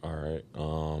 All right.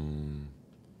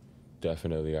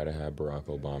 Definitely got to have Barack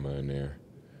Obama in there.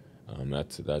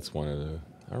 That's one of the.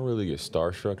 I don't really get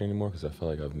starstruck anymore because I feel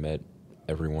like I've met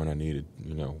everyone I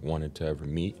wanted to ever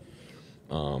meet.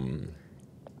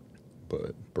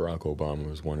 But Barack Obama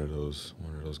was one of those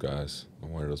guys,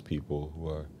 one of those people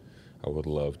who I would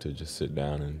love to just sit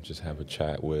down and just have a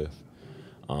chat with.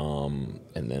 And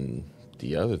then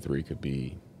the other 3 could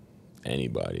be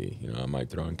anybody. I might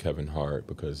throw in Kevin Hart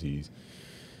because he's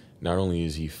not only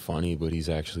is he funny, but he's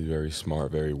actually very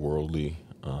smart, very worldly.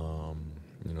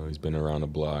 He's been around the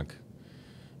block,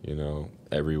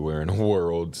 everywhere in the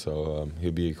world. So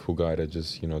he'll be a cool guy to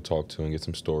just, talk to and get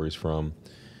some stories from.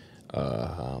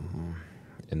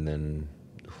 And then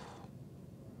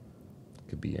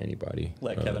could be anybody.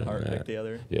 Let Kevin Hart pick the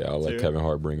other. Yeah, I'll let 2. Kevin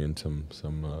Hart bring in some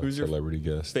Who's celebrity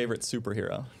your guests. Favorite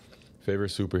superhero?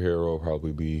 Favorite superhero will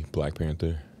probably be Black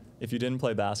Panther. If you didn't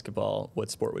play basketball, what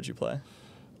sport would you play?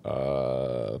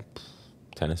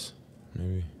 Tennis,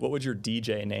 maybe. What would your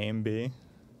DJ name be?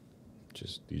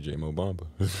 Just DJ Mo Bamba.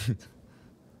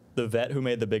 The vet who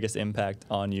made the biggest impact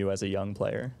on you as a young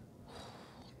player?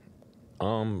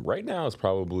 Right now it's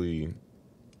probably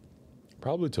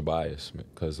Tobias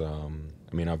because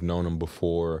I've known him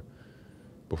before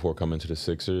coming to the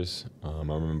Sixers. I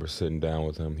remember sitting down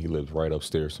with him. He lived right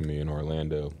upstairs from me in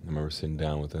Orlando. I remember sitting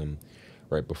down with him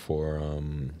right before I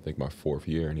think my 4th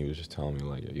year, and he was just telling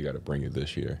me you got to bring it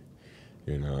this year.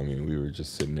 We were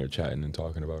just sitting there chatting and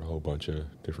talking about a whole bunch of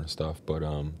different stuff, but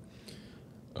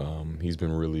he's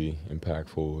been really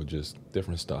impactful with just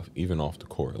different stuff, even off the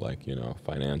court,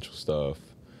 financial stuff,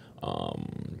 how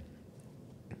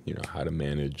to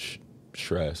manage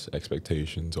stress,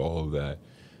 expectations, all of that.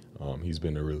 He's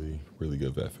been a really, really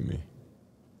good vet for me.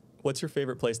 What's your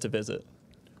favorite place to visit?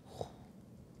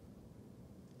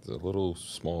 There's a little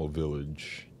small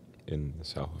village in the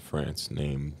south of France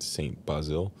named Saint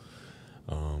Basile.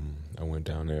 I went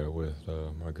down there with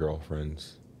my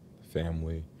girlfriend's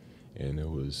family, and it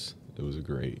was a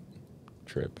great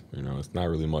trip. It's not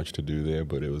really much to do there,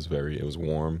 but it was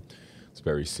warm. It's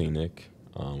very scenic.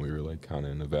 We were kind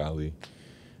of in the valley.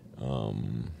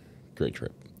 Great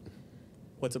trip.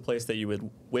 What's a place that you would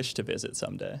wish to visit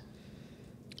someday?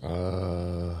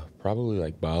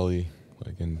 Probably Bali,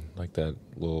 in that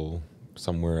little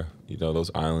somewhere,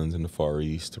 those islands in the Far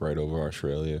East, right over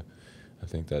Australia. I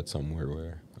think that's somewhere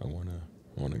where I wanna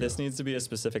go. This needs to be a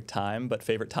specific time, but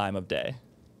favorite time of day?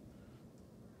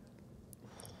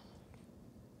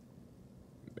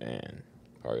 Man,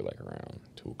 probably around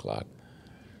 2 o'clock.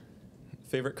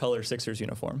 Favorite color Sixers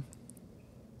uniform?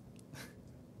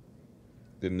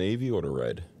 The navy or the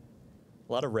red?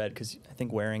 A lot of red because I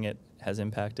think wearing it has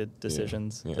impacted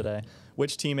decisions Yeah. today.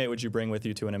 Which teammate would you bring with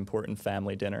you to an important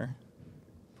family dinner?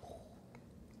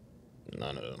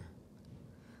 None of them.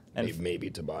 And Maybe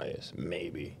Tobias.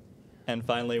 Maybe. And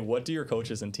finally, what do your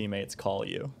coaches and teammates call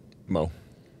you? Mo.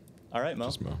 All right, Mo.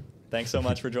 Just Mo. Thanks so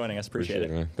much for joining us. Appreciate it.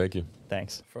 Man. Thank you.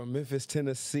 Thanks. From Memphis,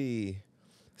 Tennessee,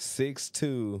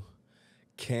 6'2",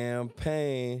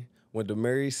 Payne went to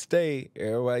Murray State.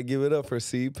 Everybody give it up for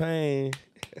Payne.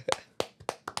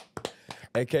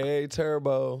 AKA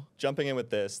Turbo. Jumping in with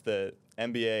this, the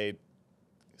NBA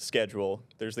schedule,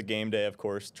 there's the game day, of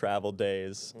course, travel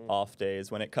days, off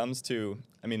days. When it comes to,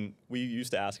 we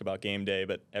used to ask about game day,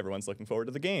 but everyone's looking forward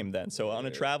to the game then. So on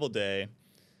a travel day,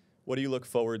 what do you look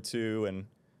forward to, and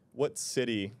what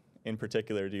city in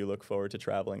particular do you look forward to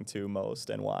traveling to most,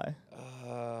 and why?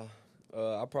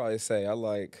 I'll probably say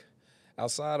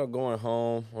outside of going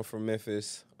home, I'm from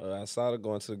Memphis. Outside of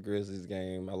going to the Grizzlies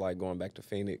game, I like going back to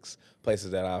Phoenix, places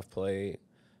that I've played.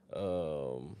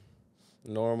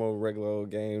 Normal, regular old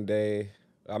game day.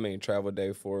 Travel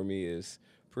day for me is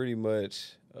pretty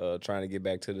much trying to get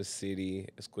back to the city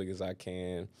as quick as I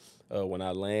can. When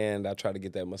I land, I try to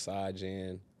get that massage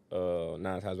in. 9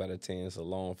 times out of 10, it's a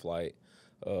long flight.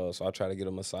 So I try to get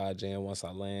a massage in once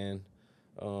I land.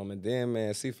 And then,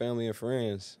 man, see family and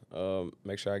friends.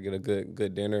 Make sure I get a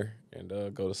good dinner and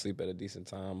go to sleep at a decent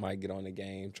time. Might get on the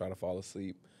game, try to fall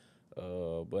asleep.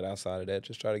 But outside of that,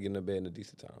 just try to get in the bed in a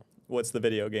decent time. What's the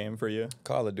video game for you?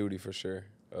 Call of Duty for sure.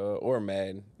 Or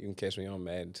Madden. You can catch me on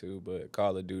Madden too, but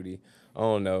Call of Duty, I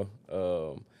don't know.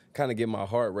 Kind of get my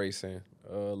heart racing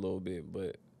a little bit,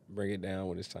 but bring it down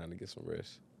when it's time to get some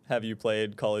rest. Have you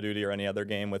played Call of Duty or any other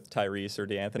game with Tyrese or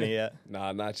DeAnthony yet?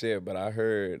 Nah, not yet, but I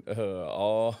heard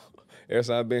ever since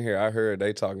I've been here, I heard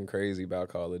they talking crazy about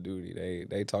Call of Duty.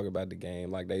 They talk about the game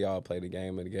like they all play the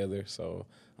game together, so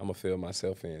I'm going to fill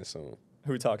myself in soon.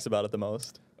 Who talks about it the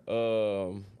most?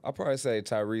 I'll probably say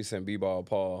Tyrese and B-Ball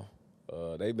Paul.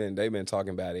 They've been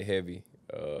talking about it heavy.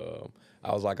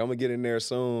 I was like, I'm going to get in there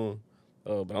soon.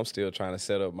 But I'm still trying to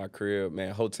set up my crib,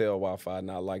 man. Hotel Wi-Fi,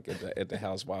 not like at the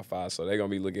house Wi-Fi. So they're gonna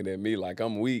be looking at me like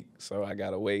I'm weak. So I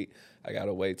gotta wait.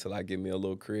 Till I get me a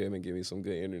little crib and give me some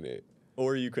good internet.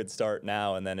 Or you could start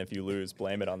now, and then if you lose,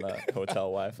 blame it on the hotel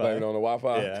Wi-Fi. Blame it on the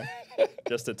Wi-Fi. Yeah,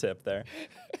 just a tip there.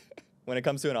 When it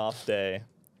comes to an off day,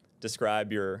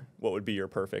 describe what would be your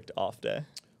perfect off day.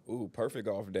 Ooh, perfect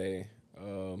off day.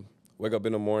 Wake up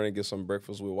in the morning, get some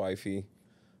breakfast with wifey.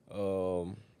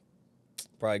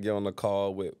 Probably get on the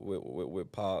call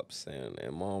with Pops and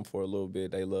Mom for a little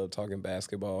bit. They love talking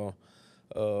basketball.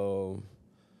 Probably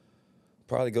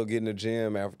go get in the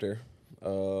gym after.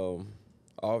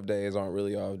 Off days aren't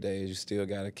really off days. You still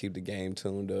got to keep the game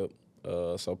tuned up.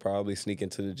 So probably sneak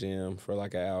into the gym for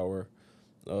like an hour.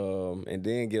 And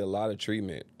then get a lot of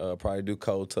treatment. Probably do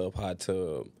cold tub, hot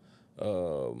tub.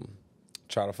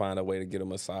 Try to find a way to get a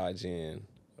massage in.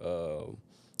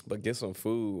 But get some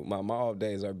food. My off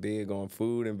days are big on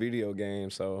food and video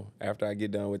games. So after I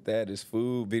get done with that, it's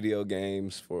food, video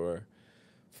games for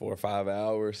 4 or 5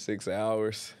 hours, 6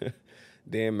 hours.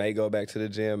 Then may go back to the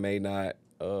gym, may not.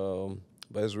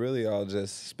 But it's really all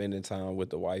just spending time with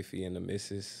the wifey and the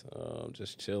missus,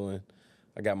 just chilling.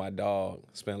 I got my dog.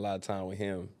 Spend a lot of time with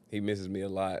him. He misses me a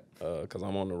lot because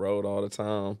I'm on the road all the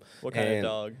time. What kind of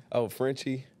dog? Oh,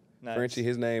 Frenchie. Nice. Frenchie,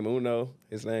 his name Uno.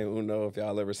 If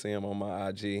y'all ever see him on my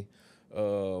IG.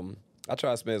 I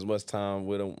try to spend as much time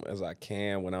with him as I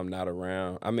can when I'm not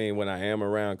around. When I am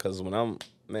around, because when I'm,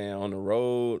 on the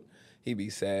road, he be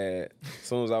sad. As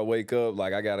soon as I wake up,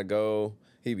 like, I got to go,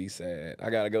 he be sad. I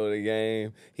got to go to the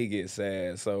game, he gets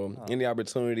sad. So any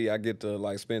opportunity I get to,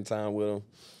 like, spend time with him,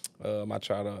 I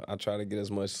try to get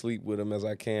as much sleep with him as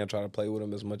I can, try to play with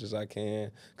him as much as I can,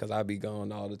 because I be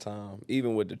gone all the time.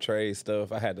 Even with the trade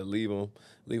stuff, I had to leave him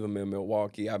in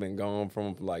Milwaukee. I've been gone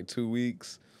from like 2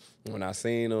 weeks. When I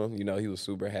seen him, he was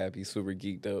super happy, super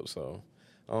geeked up. So,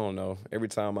 I don't know. Every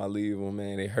time I leave him,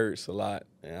 man, it hurts a lot,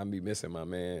 and I be missing my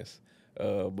mans.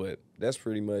 But that's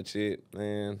pretty much it,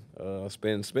 man.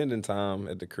 Spending time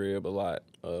at the crib a lot,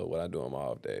 what I do on my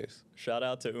off days. Shout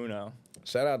out to Uno.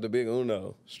 Shout out to Big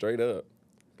Uno, straight up.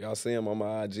 If y'all see him on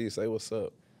my IG, say what's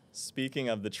up. Speaking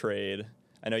of the trade,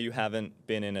 I know you haven't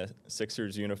been in a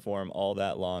Sixers uniform all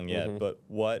that long yet, but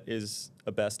what is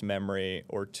a best memory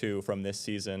or two from this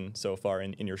season so far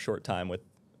in your short time with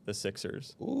the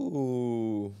Sixers?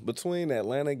 Ooh, between the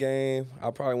Atlanta game,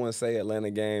 I probably wouldn't say Atlanta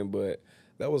game, but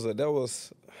that was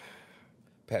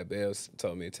Pat Bev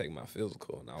told me to take my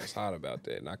physical, and I was hot about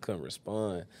that, and I couldn't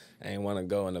respond. I didn't want to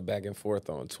go in the back and forth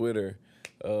on Twitter.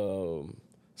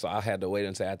 So I had to wait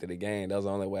until after the game. That was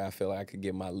the only way I felt like I could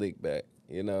get my lick back,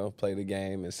 play the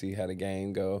game and see how the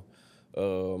game go.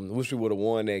 Wish we would have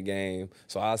won that game.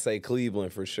 So I say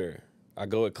Cleveland for sure. I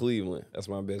go at Cleveland. That's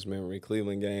my best memory.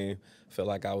 Cleveland game. Felt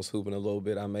like I was hooping a little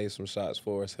bit. I made some shots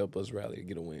for us, help us rally to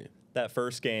get a win. That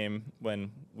first game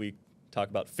when we talk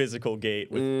about physical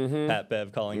gate with Pat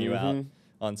Bev calling you out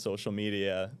on social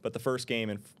media, but the first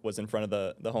game was in front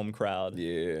of the home crowd.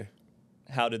 Yeah.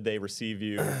 How did they receive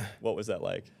you? What was that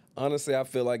like? Honestly, I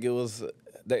feel like it was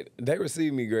they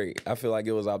received me great. I feel like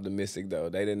it was optimistic though.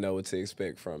 They didn't know what to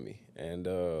expect from me, and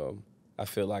I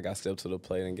feel like I stepped to the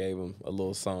plate and gave them a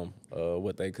little something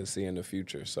what they could see in the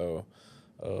future. So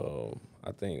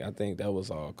I think that was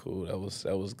all cool.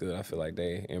 That was good. I feel like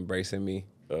they embracing me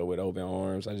with open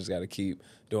arms. I just got to keep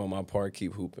doing my part,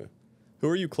 keep hooping. Who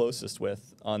are you closest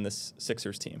with on this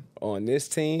Sixers team? On this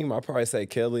team, I'd probably say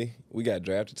Kelly. We got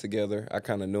drafted together. I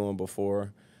kind of knew him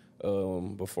before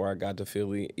I got to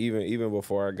Philly, even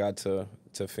before I got to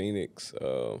Phoenix.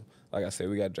 like I said,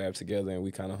 we got drafted together and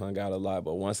we kind of hung out a lot.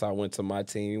 But once I went to my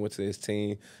team, he went to his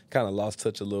team, kind of lost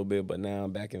touch a little bit. But now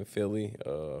I'm back in Philly.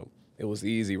 It was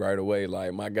easy right away.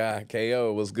 Like, my guy,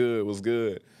 KO, was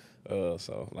good.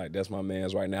 So, like, that's my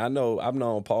man's right now. I've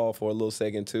known Paul for a little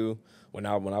second, too. When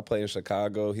I played in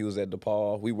Chicago, he was at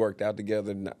DePaul. We worked out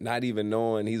together, not even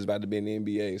knowing he was about to be in the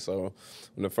NBA. So,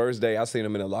 when the first day I seen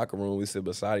him in the locker room, we sit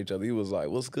beside each other. He was like,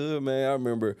 "What's good, man?" I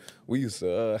remember we used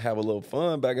to have a little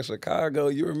fun back in Chicago.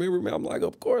 You remember me? I'm like,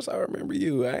 "Of course I remember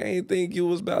you. I ain't think you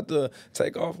was about to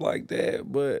take off like that,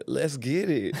 but let's get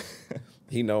it."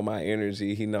 He know my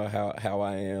energy. He know how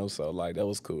I am. So, like, that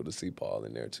was cool to see Paul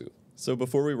in there, too. So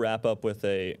before we wrap up with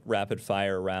a rapid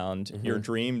fire round, your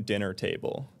dream dinner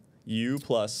table. You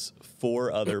plus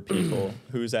 4 other people.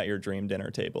 Who's at your dream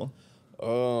dinner table?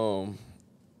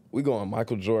 We going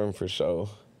Michael Jordan for sure.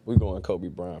 We going Kobe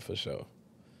Bryant for sure.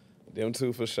 Them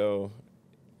 2 for sure.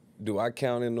 Do I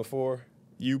count in the 4?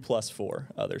 You plus 4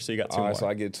 others. So you got 2 All more. right, so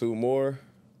I get 2 more.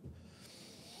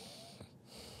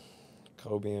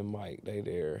 Kobe and Mike, they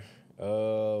there.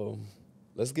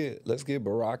 Let's get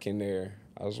Barack in there.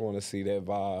 I just want to see that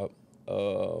vibe.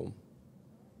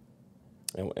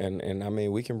 And I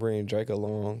mean, we can bring Drake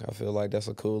along. I feel like that's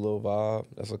a cool little vibe.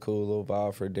 That's a cool little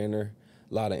vibe for dinner.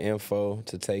 A lot of info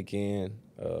to take in.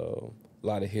 A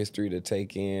lot of history to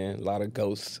take in. A lot of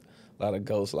ghosts, a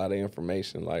lot of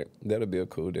information. Like, that'll be a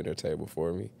cool dinner table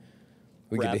for me.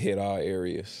 We get to hit all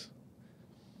areas.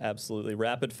 Absolutely.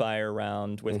 Rapid fire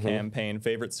round with Payne.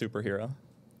 Favorite superhero?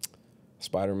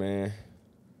 Spider-Man.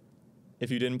 If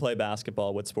you didn't play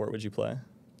basketball, what sport would you play?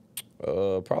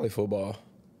 Probably football.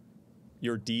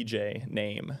 Your DJ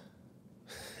name?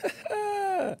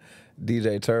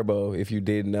 DJ Turbo. If you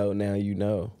didn't know, now you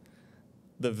know.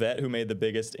 The vet who made the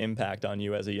biggest impact on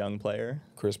you as a young player?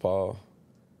 Chris Paul.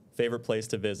 Favorite place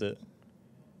to visit?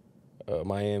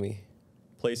 Miami.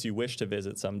 Place you wish to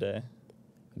visit someday?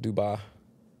 Dubai.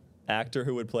 Actor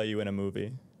who would play you in a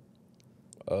movie?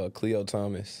 Cleo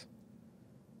Thomas.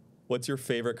 What's your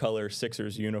favorite color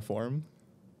Sixers uniform?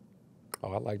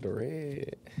 Oh, I like the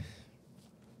red.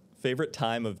 Favorite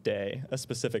time of day, a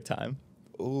specific time?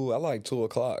 Ooh, I like 2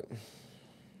 o'clock.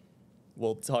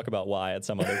 We'll talk about why at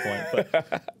some other point.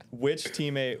 But which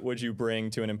teammate would you bring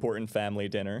to an important family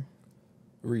dinner?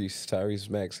 Tyrese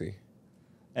Maxey.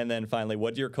 And then finally,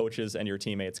 what do your coaches and your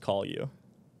teammates call you?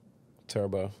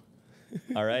 Turbo.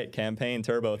 All right, Payne,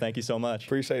 Turbo, thank you so much.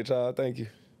 Appreciate y'all. Thank you.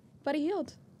 Buddy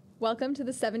Hield, welcome to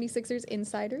the 76ers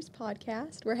Insiders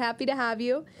podcast. We're happy to have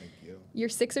you. Thank you. Your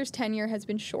Sixers tenure has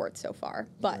been short so far,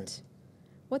 but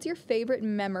what's your favorite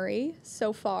memory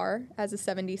so far as a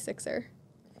 76er?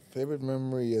 Favorite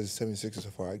memory as a 76er so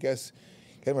far? I guess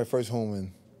getting my first home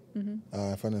win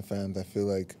in front of the fans. I feel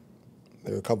like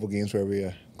there were a couple games where we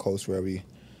were close,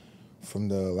 from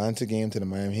the Atlanta game to the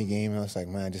Miami Heat game, I was like,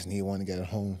 man, I just need one to get at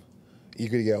home.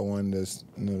 Eager to get one to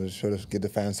sort of give the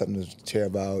fans something to cheer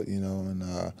about, and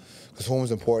because home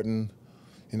is important,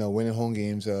 winning home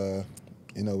games, where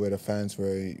the fans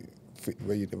where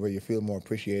you feel more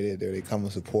appreciated, they come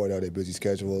and support out their busy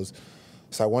schedules.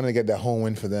 So I wanted to get that home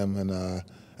win for them, and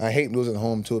I hate losing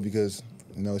home too because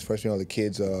especially all the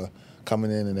kids coming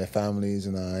in and their families,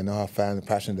 and I know how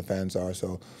passionate the fans are.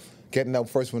 So getting that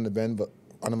first win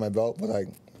under my belt, but like.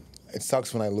 It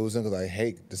sucks when I lose them because I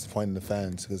hate disappointing the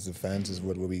fans because the fans is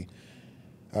what we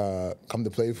come to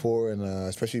play for, and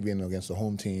especially being against the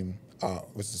home team,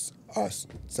 which is us,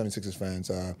 76ers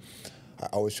fans. I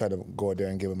always try to go out there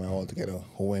and give it my all to get a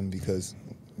win because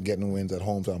getting wins at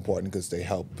home is important because they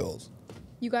help build.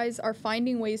 You guys are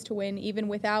finding ways to win even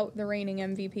without the reigning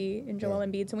MVP in Joel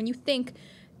Embiid. So when you think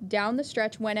down the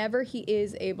stretch, whenever he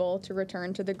is able to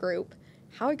return to the group,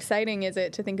 how exciting is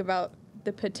it to think about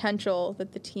the potential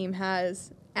that the team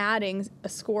has adding a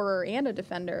scorer and a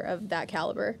defender of that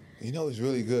caliber? It's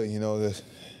really good.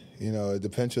 The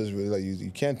potential is really like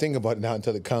you can't think about it now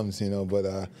until it comes.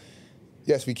 But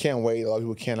yes, we can't wait. A lot of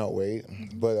people cannot wait.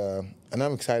 But and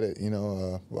I'm excited.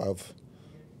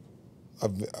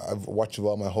 I've watched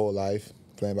Joel my whole life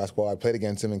playing basketball. I played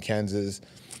against him in Kansas.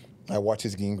 I watched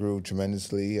his game grow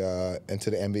tremendously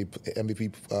into the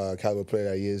MVP caliber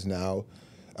player that he is now.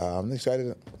 I'm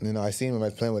excited. I see him when I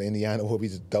was playing with Indiana, where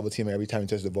he's double teaming every time he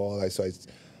touches the ball. So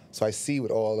I see with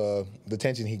all the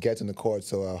attention he gets in the court.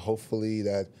 So hopefully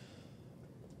that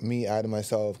me, Adam,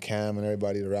 myself, Cam, and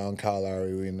everybody around Kyle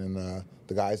Lowry, and then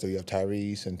the guys that we have,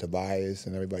 Tyrese and Tobias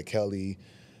and everybody, Kelly,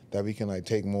 that we can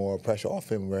take more pressure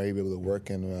off him, where he'll be able to work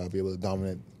and be able to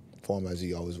dominate for him as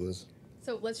he always was.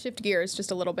 So let's shift gears just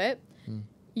a little bit.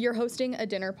 You're hosting a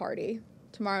dinner party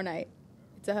tomorrow night.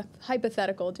 It's a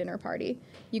hypothetical dinner party.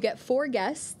 You get 4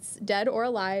 guests, dead or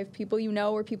alive, people you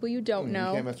know or people you don't know.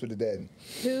 You can't mess with the dead.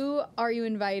 Who are you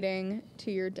inviting to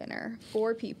your dinner?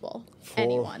 4 people.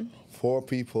 Anyone. 4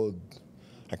 people.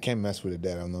 I can't mess with the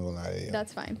dead. I'm not gonna lie to you.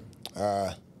 That's fine.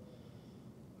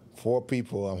 4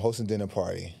 people. I'm hosting a dinner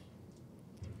party.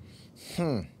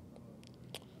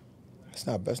 That's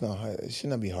not hard. It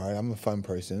should not be hard. I'm a fun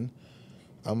person.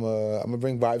 I'm gonna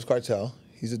bring Vibes Cartel.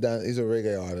 He's a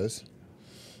reggae artist.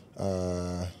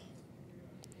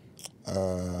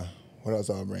 What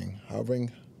else I'll bring? I'll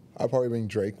probably bring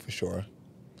Drake for sure.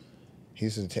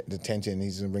 He's the tension.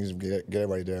 He's gonna get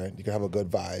everybody there. You can have a good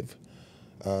vibe.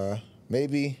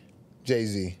 Maybe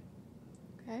Jay-Z.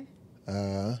 Okay.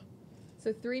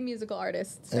 So 3 musical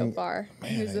artists so far.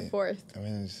 Man, Who's the 4th? I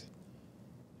mean,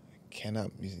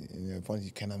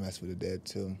 you cannot mess with the dead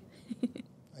too.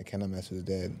 I cannot mess with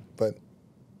the dead. But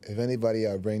if anybody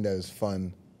I bring that is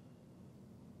fun,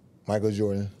 Michael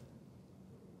Jordan.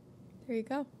 There you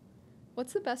go.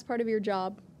 What's the best part of your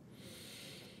job?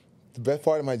 The best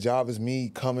part of my job is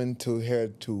me coming to here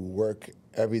to work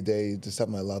every day, to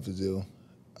something I love to do,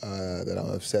 that I'm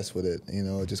obsessed with it. You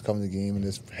know, just come to the game and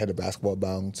just head a basketball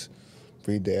bounce,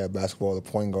 breathe the air, basketball, the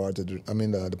point guard,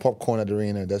 the popcorn at the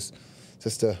arena, just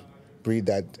to breathe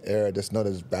that air, just know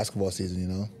there's basketball season, you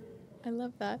know? I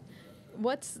love that.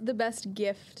 What's the best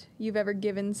gift you've ever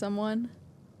given someone?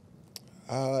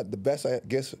 The best, I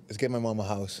guess, is getting my mom a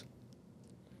house.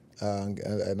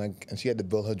 And she had to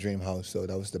build her dream house, so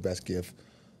that was the best gift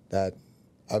that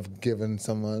I've given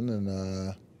someone.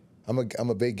 And I'm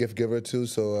a big gift giver too.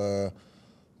 So,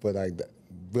 but like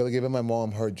really giving my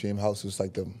mom her dream house was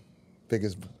like the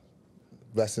biggest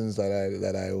blessings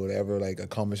that I would ever like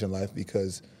accomplish in life,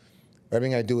 because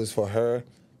everything I do is for her,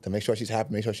 to make sure she's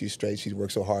happy, make sure she's straight. She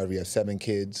works so hard. We have 7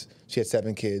 kids. She had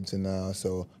 7 kids, and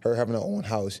so her having her own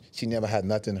house, she never had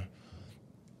nothing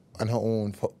on her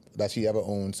own that she ever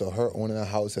owned. So her owning a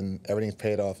house and everything's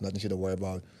paid off, nothing she had to worry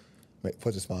about,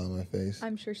 puts a smile on my face.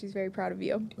 I'm sure she's very proud of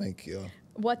you. Thank you.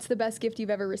 What's the best gift you've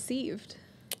ever received?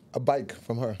 A bike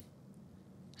from her.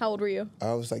 How old were you?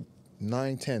 I was like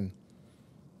 9, 10.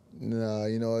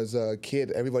 You know, as a kid,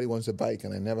 everybody wants a bike,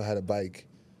 and I never had a bike.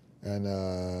 And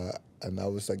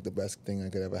that was like the best thing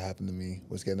that could ever happen to me,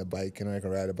 was getting a bike, and I can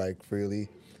ride a bike freely.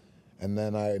 And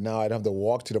then now I don't have to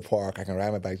walk to the park. I can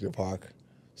ride my bike to the park.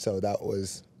 So that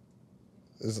was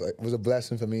a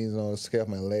blessing for me, you know, to scale off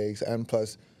my legs. And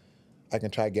plus, I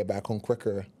can try to get back home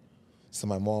quicker, so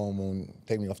my mom won't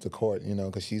take me off the court, you know,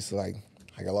 because she's like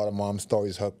a lot of mom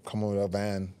stories, her coming with a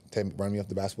van, run me off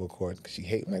the basketball court, because she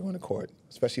hates when I go on the court,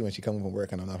 especially when she comes from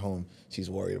work and I'm not home. She's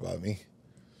worried about me.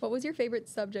 What was your favorite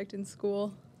subject in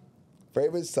school?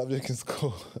 Favorite subject in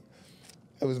school?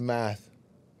 It was math.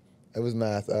 It was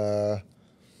math. It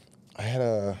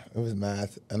was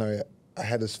math, and I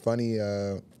had this funny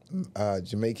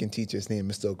Jamaican teacher. His name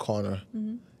Mr. O'Connor.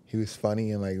 Mm-hmm. He was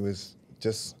funny, and like it was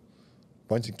just a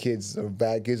bunch of kids,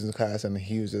 bad kids in the class, and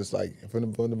he was just like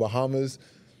from the Bahamas.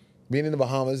 Being in the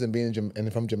Bahamas and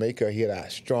and from Jamaica, he had a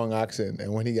strong accent,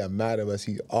 and when he got mad at us,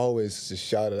 he always just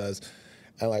shouted at us.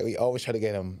 And like we always try to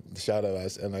get him to shout at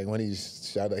us. And like when he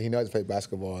shouted, he knows how to play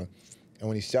basketball. And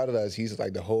when he shouted at us, he's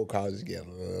like the whole crowd just get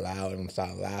loud and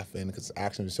start laughing because his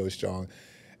accent was so strong.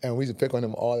 And we used to pick on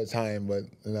him all the time. But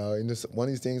you know, and just one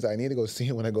of these things, I need to go see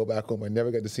him when I go back home. I never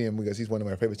get to see him because he's one of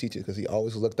my favorite teachers, because he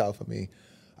always looked out for me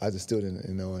as a student.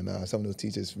 You know, and some of those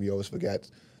teachers we always forget.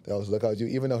 They always look out for you.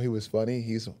 Even though he was funny,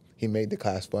 he made the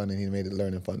class fun, and he made the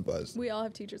learning fun buzz. We all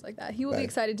have teachers like that. He will be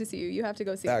excited to see you. You have to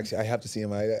go see him. Actually, I have to see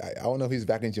him. I don't know if he's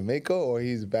back in Jamaica or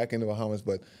he's back in the Bahamas,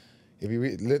 but if you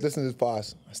listen to this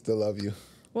podcast, I still love you.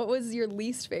 What was your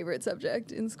least favorite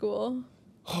subject in school?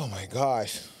 Oh my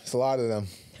gosh, it's a lot of them.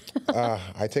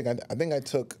 I think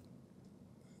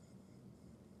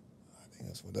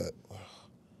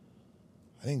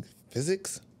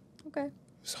physics. Okay.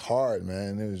 It's hard,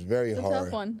 man. It was very hard. It's a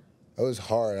tough one. It was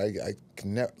hard. I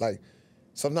can never, like,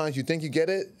 sometimes you think you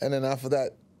get it, and then after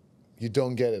that, you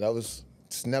don't get it. I just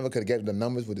never could get the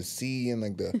numbers with the C and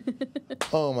like the,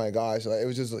 oh my gosh. Like, it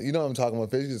was just, you know what I'm talking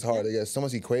about. Physics is hard. There's so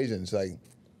much equations. Like,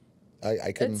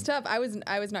 I couldn't. It's tough. I was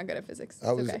not good at physics.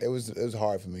 Okay. It was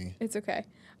hard for me. It's okay.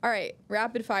 All right.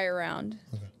 Rapid fire round.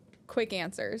 Okay. Quick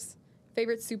answers.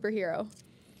 Favorite superhero?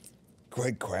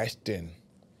 Great question.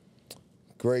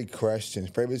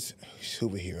 Favorite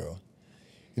superhero?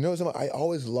 You know something? I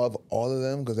always love all of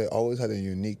them because they always had a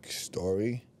unique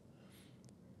story.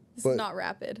 This is not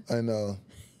rapid. I know.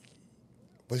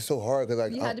 But it's so hard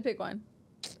because you had to pick one.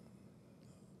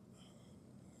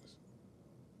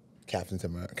 Captain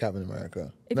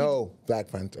America. No,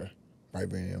 Black Panther.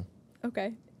 Vibranium.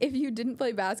 Okay. If you didn't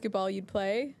play basketball, you'd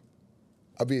play?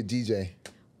 I'll be a DJ.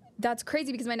 That's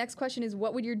crazy because my next question is,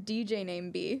 what would your DJ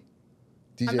name be?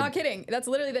 DJ, I'm not kidding. That's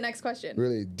literally the next question.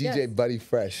 Really? DJ Yes. Buddy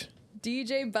Fresh.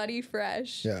 DJ Buddy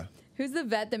Fresh. Yeah. Who's the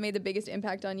vet that made the biggest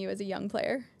impact on you as a young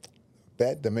player?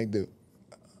 Bet that make the.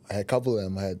 I had a couple of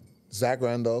them. I had Zach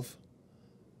Randolph,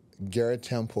 Garrett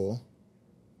Temple.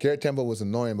 Garrett Temple was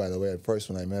annoying, by the way, at first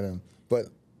when I met him, but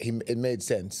it made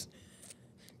sense.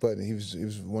 But he was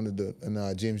one of the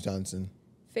and James Johnson.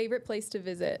 Favorite place to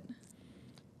visit?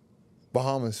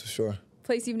 Bahamas for sure.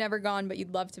 Place you've never gone but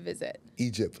you'd love to visit?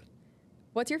 Egypt.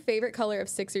 What's your favorite color of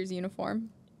Sixers uniform?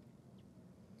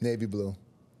 Navy blue.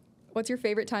 What's your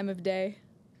favorite time of day?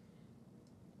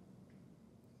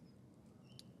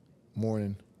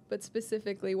 Morning. But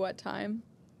specifically what time?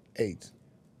 8.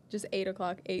 Just 8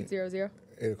 o'clock, 8:00.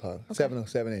 8 o'clock. Okay.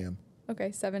 7 a.m.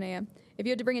 Okay, 7 a.m. If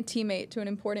you had to bring a teammate to an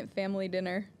important family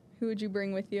dinner, who would you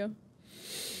bring with you?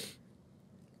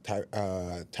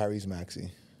 Tyrese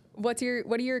Maxey. What do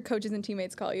your coaches and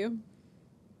teammates call you?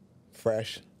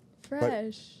 Fresh.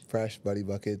 Fresh. Buddy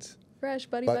Buckets. Fresh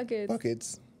Buddy Buckets.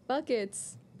 Buckets.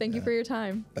 Buckets. Thank you for your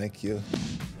time. Thank you.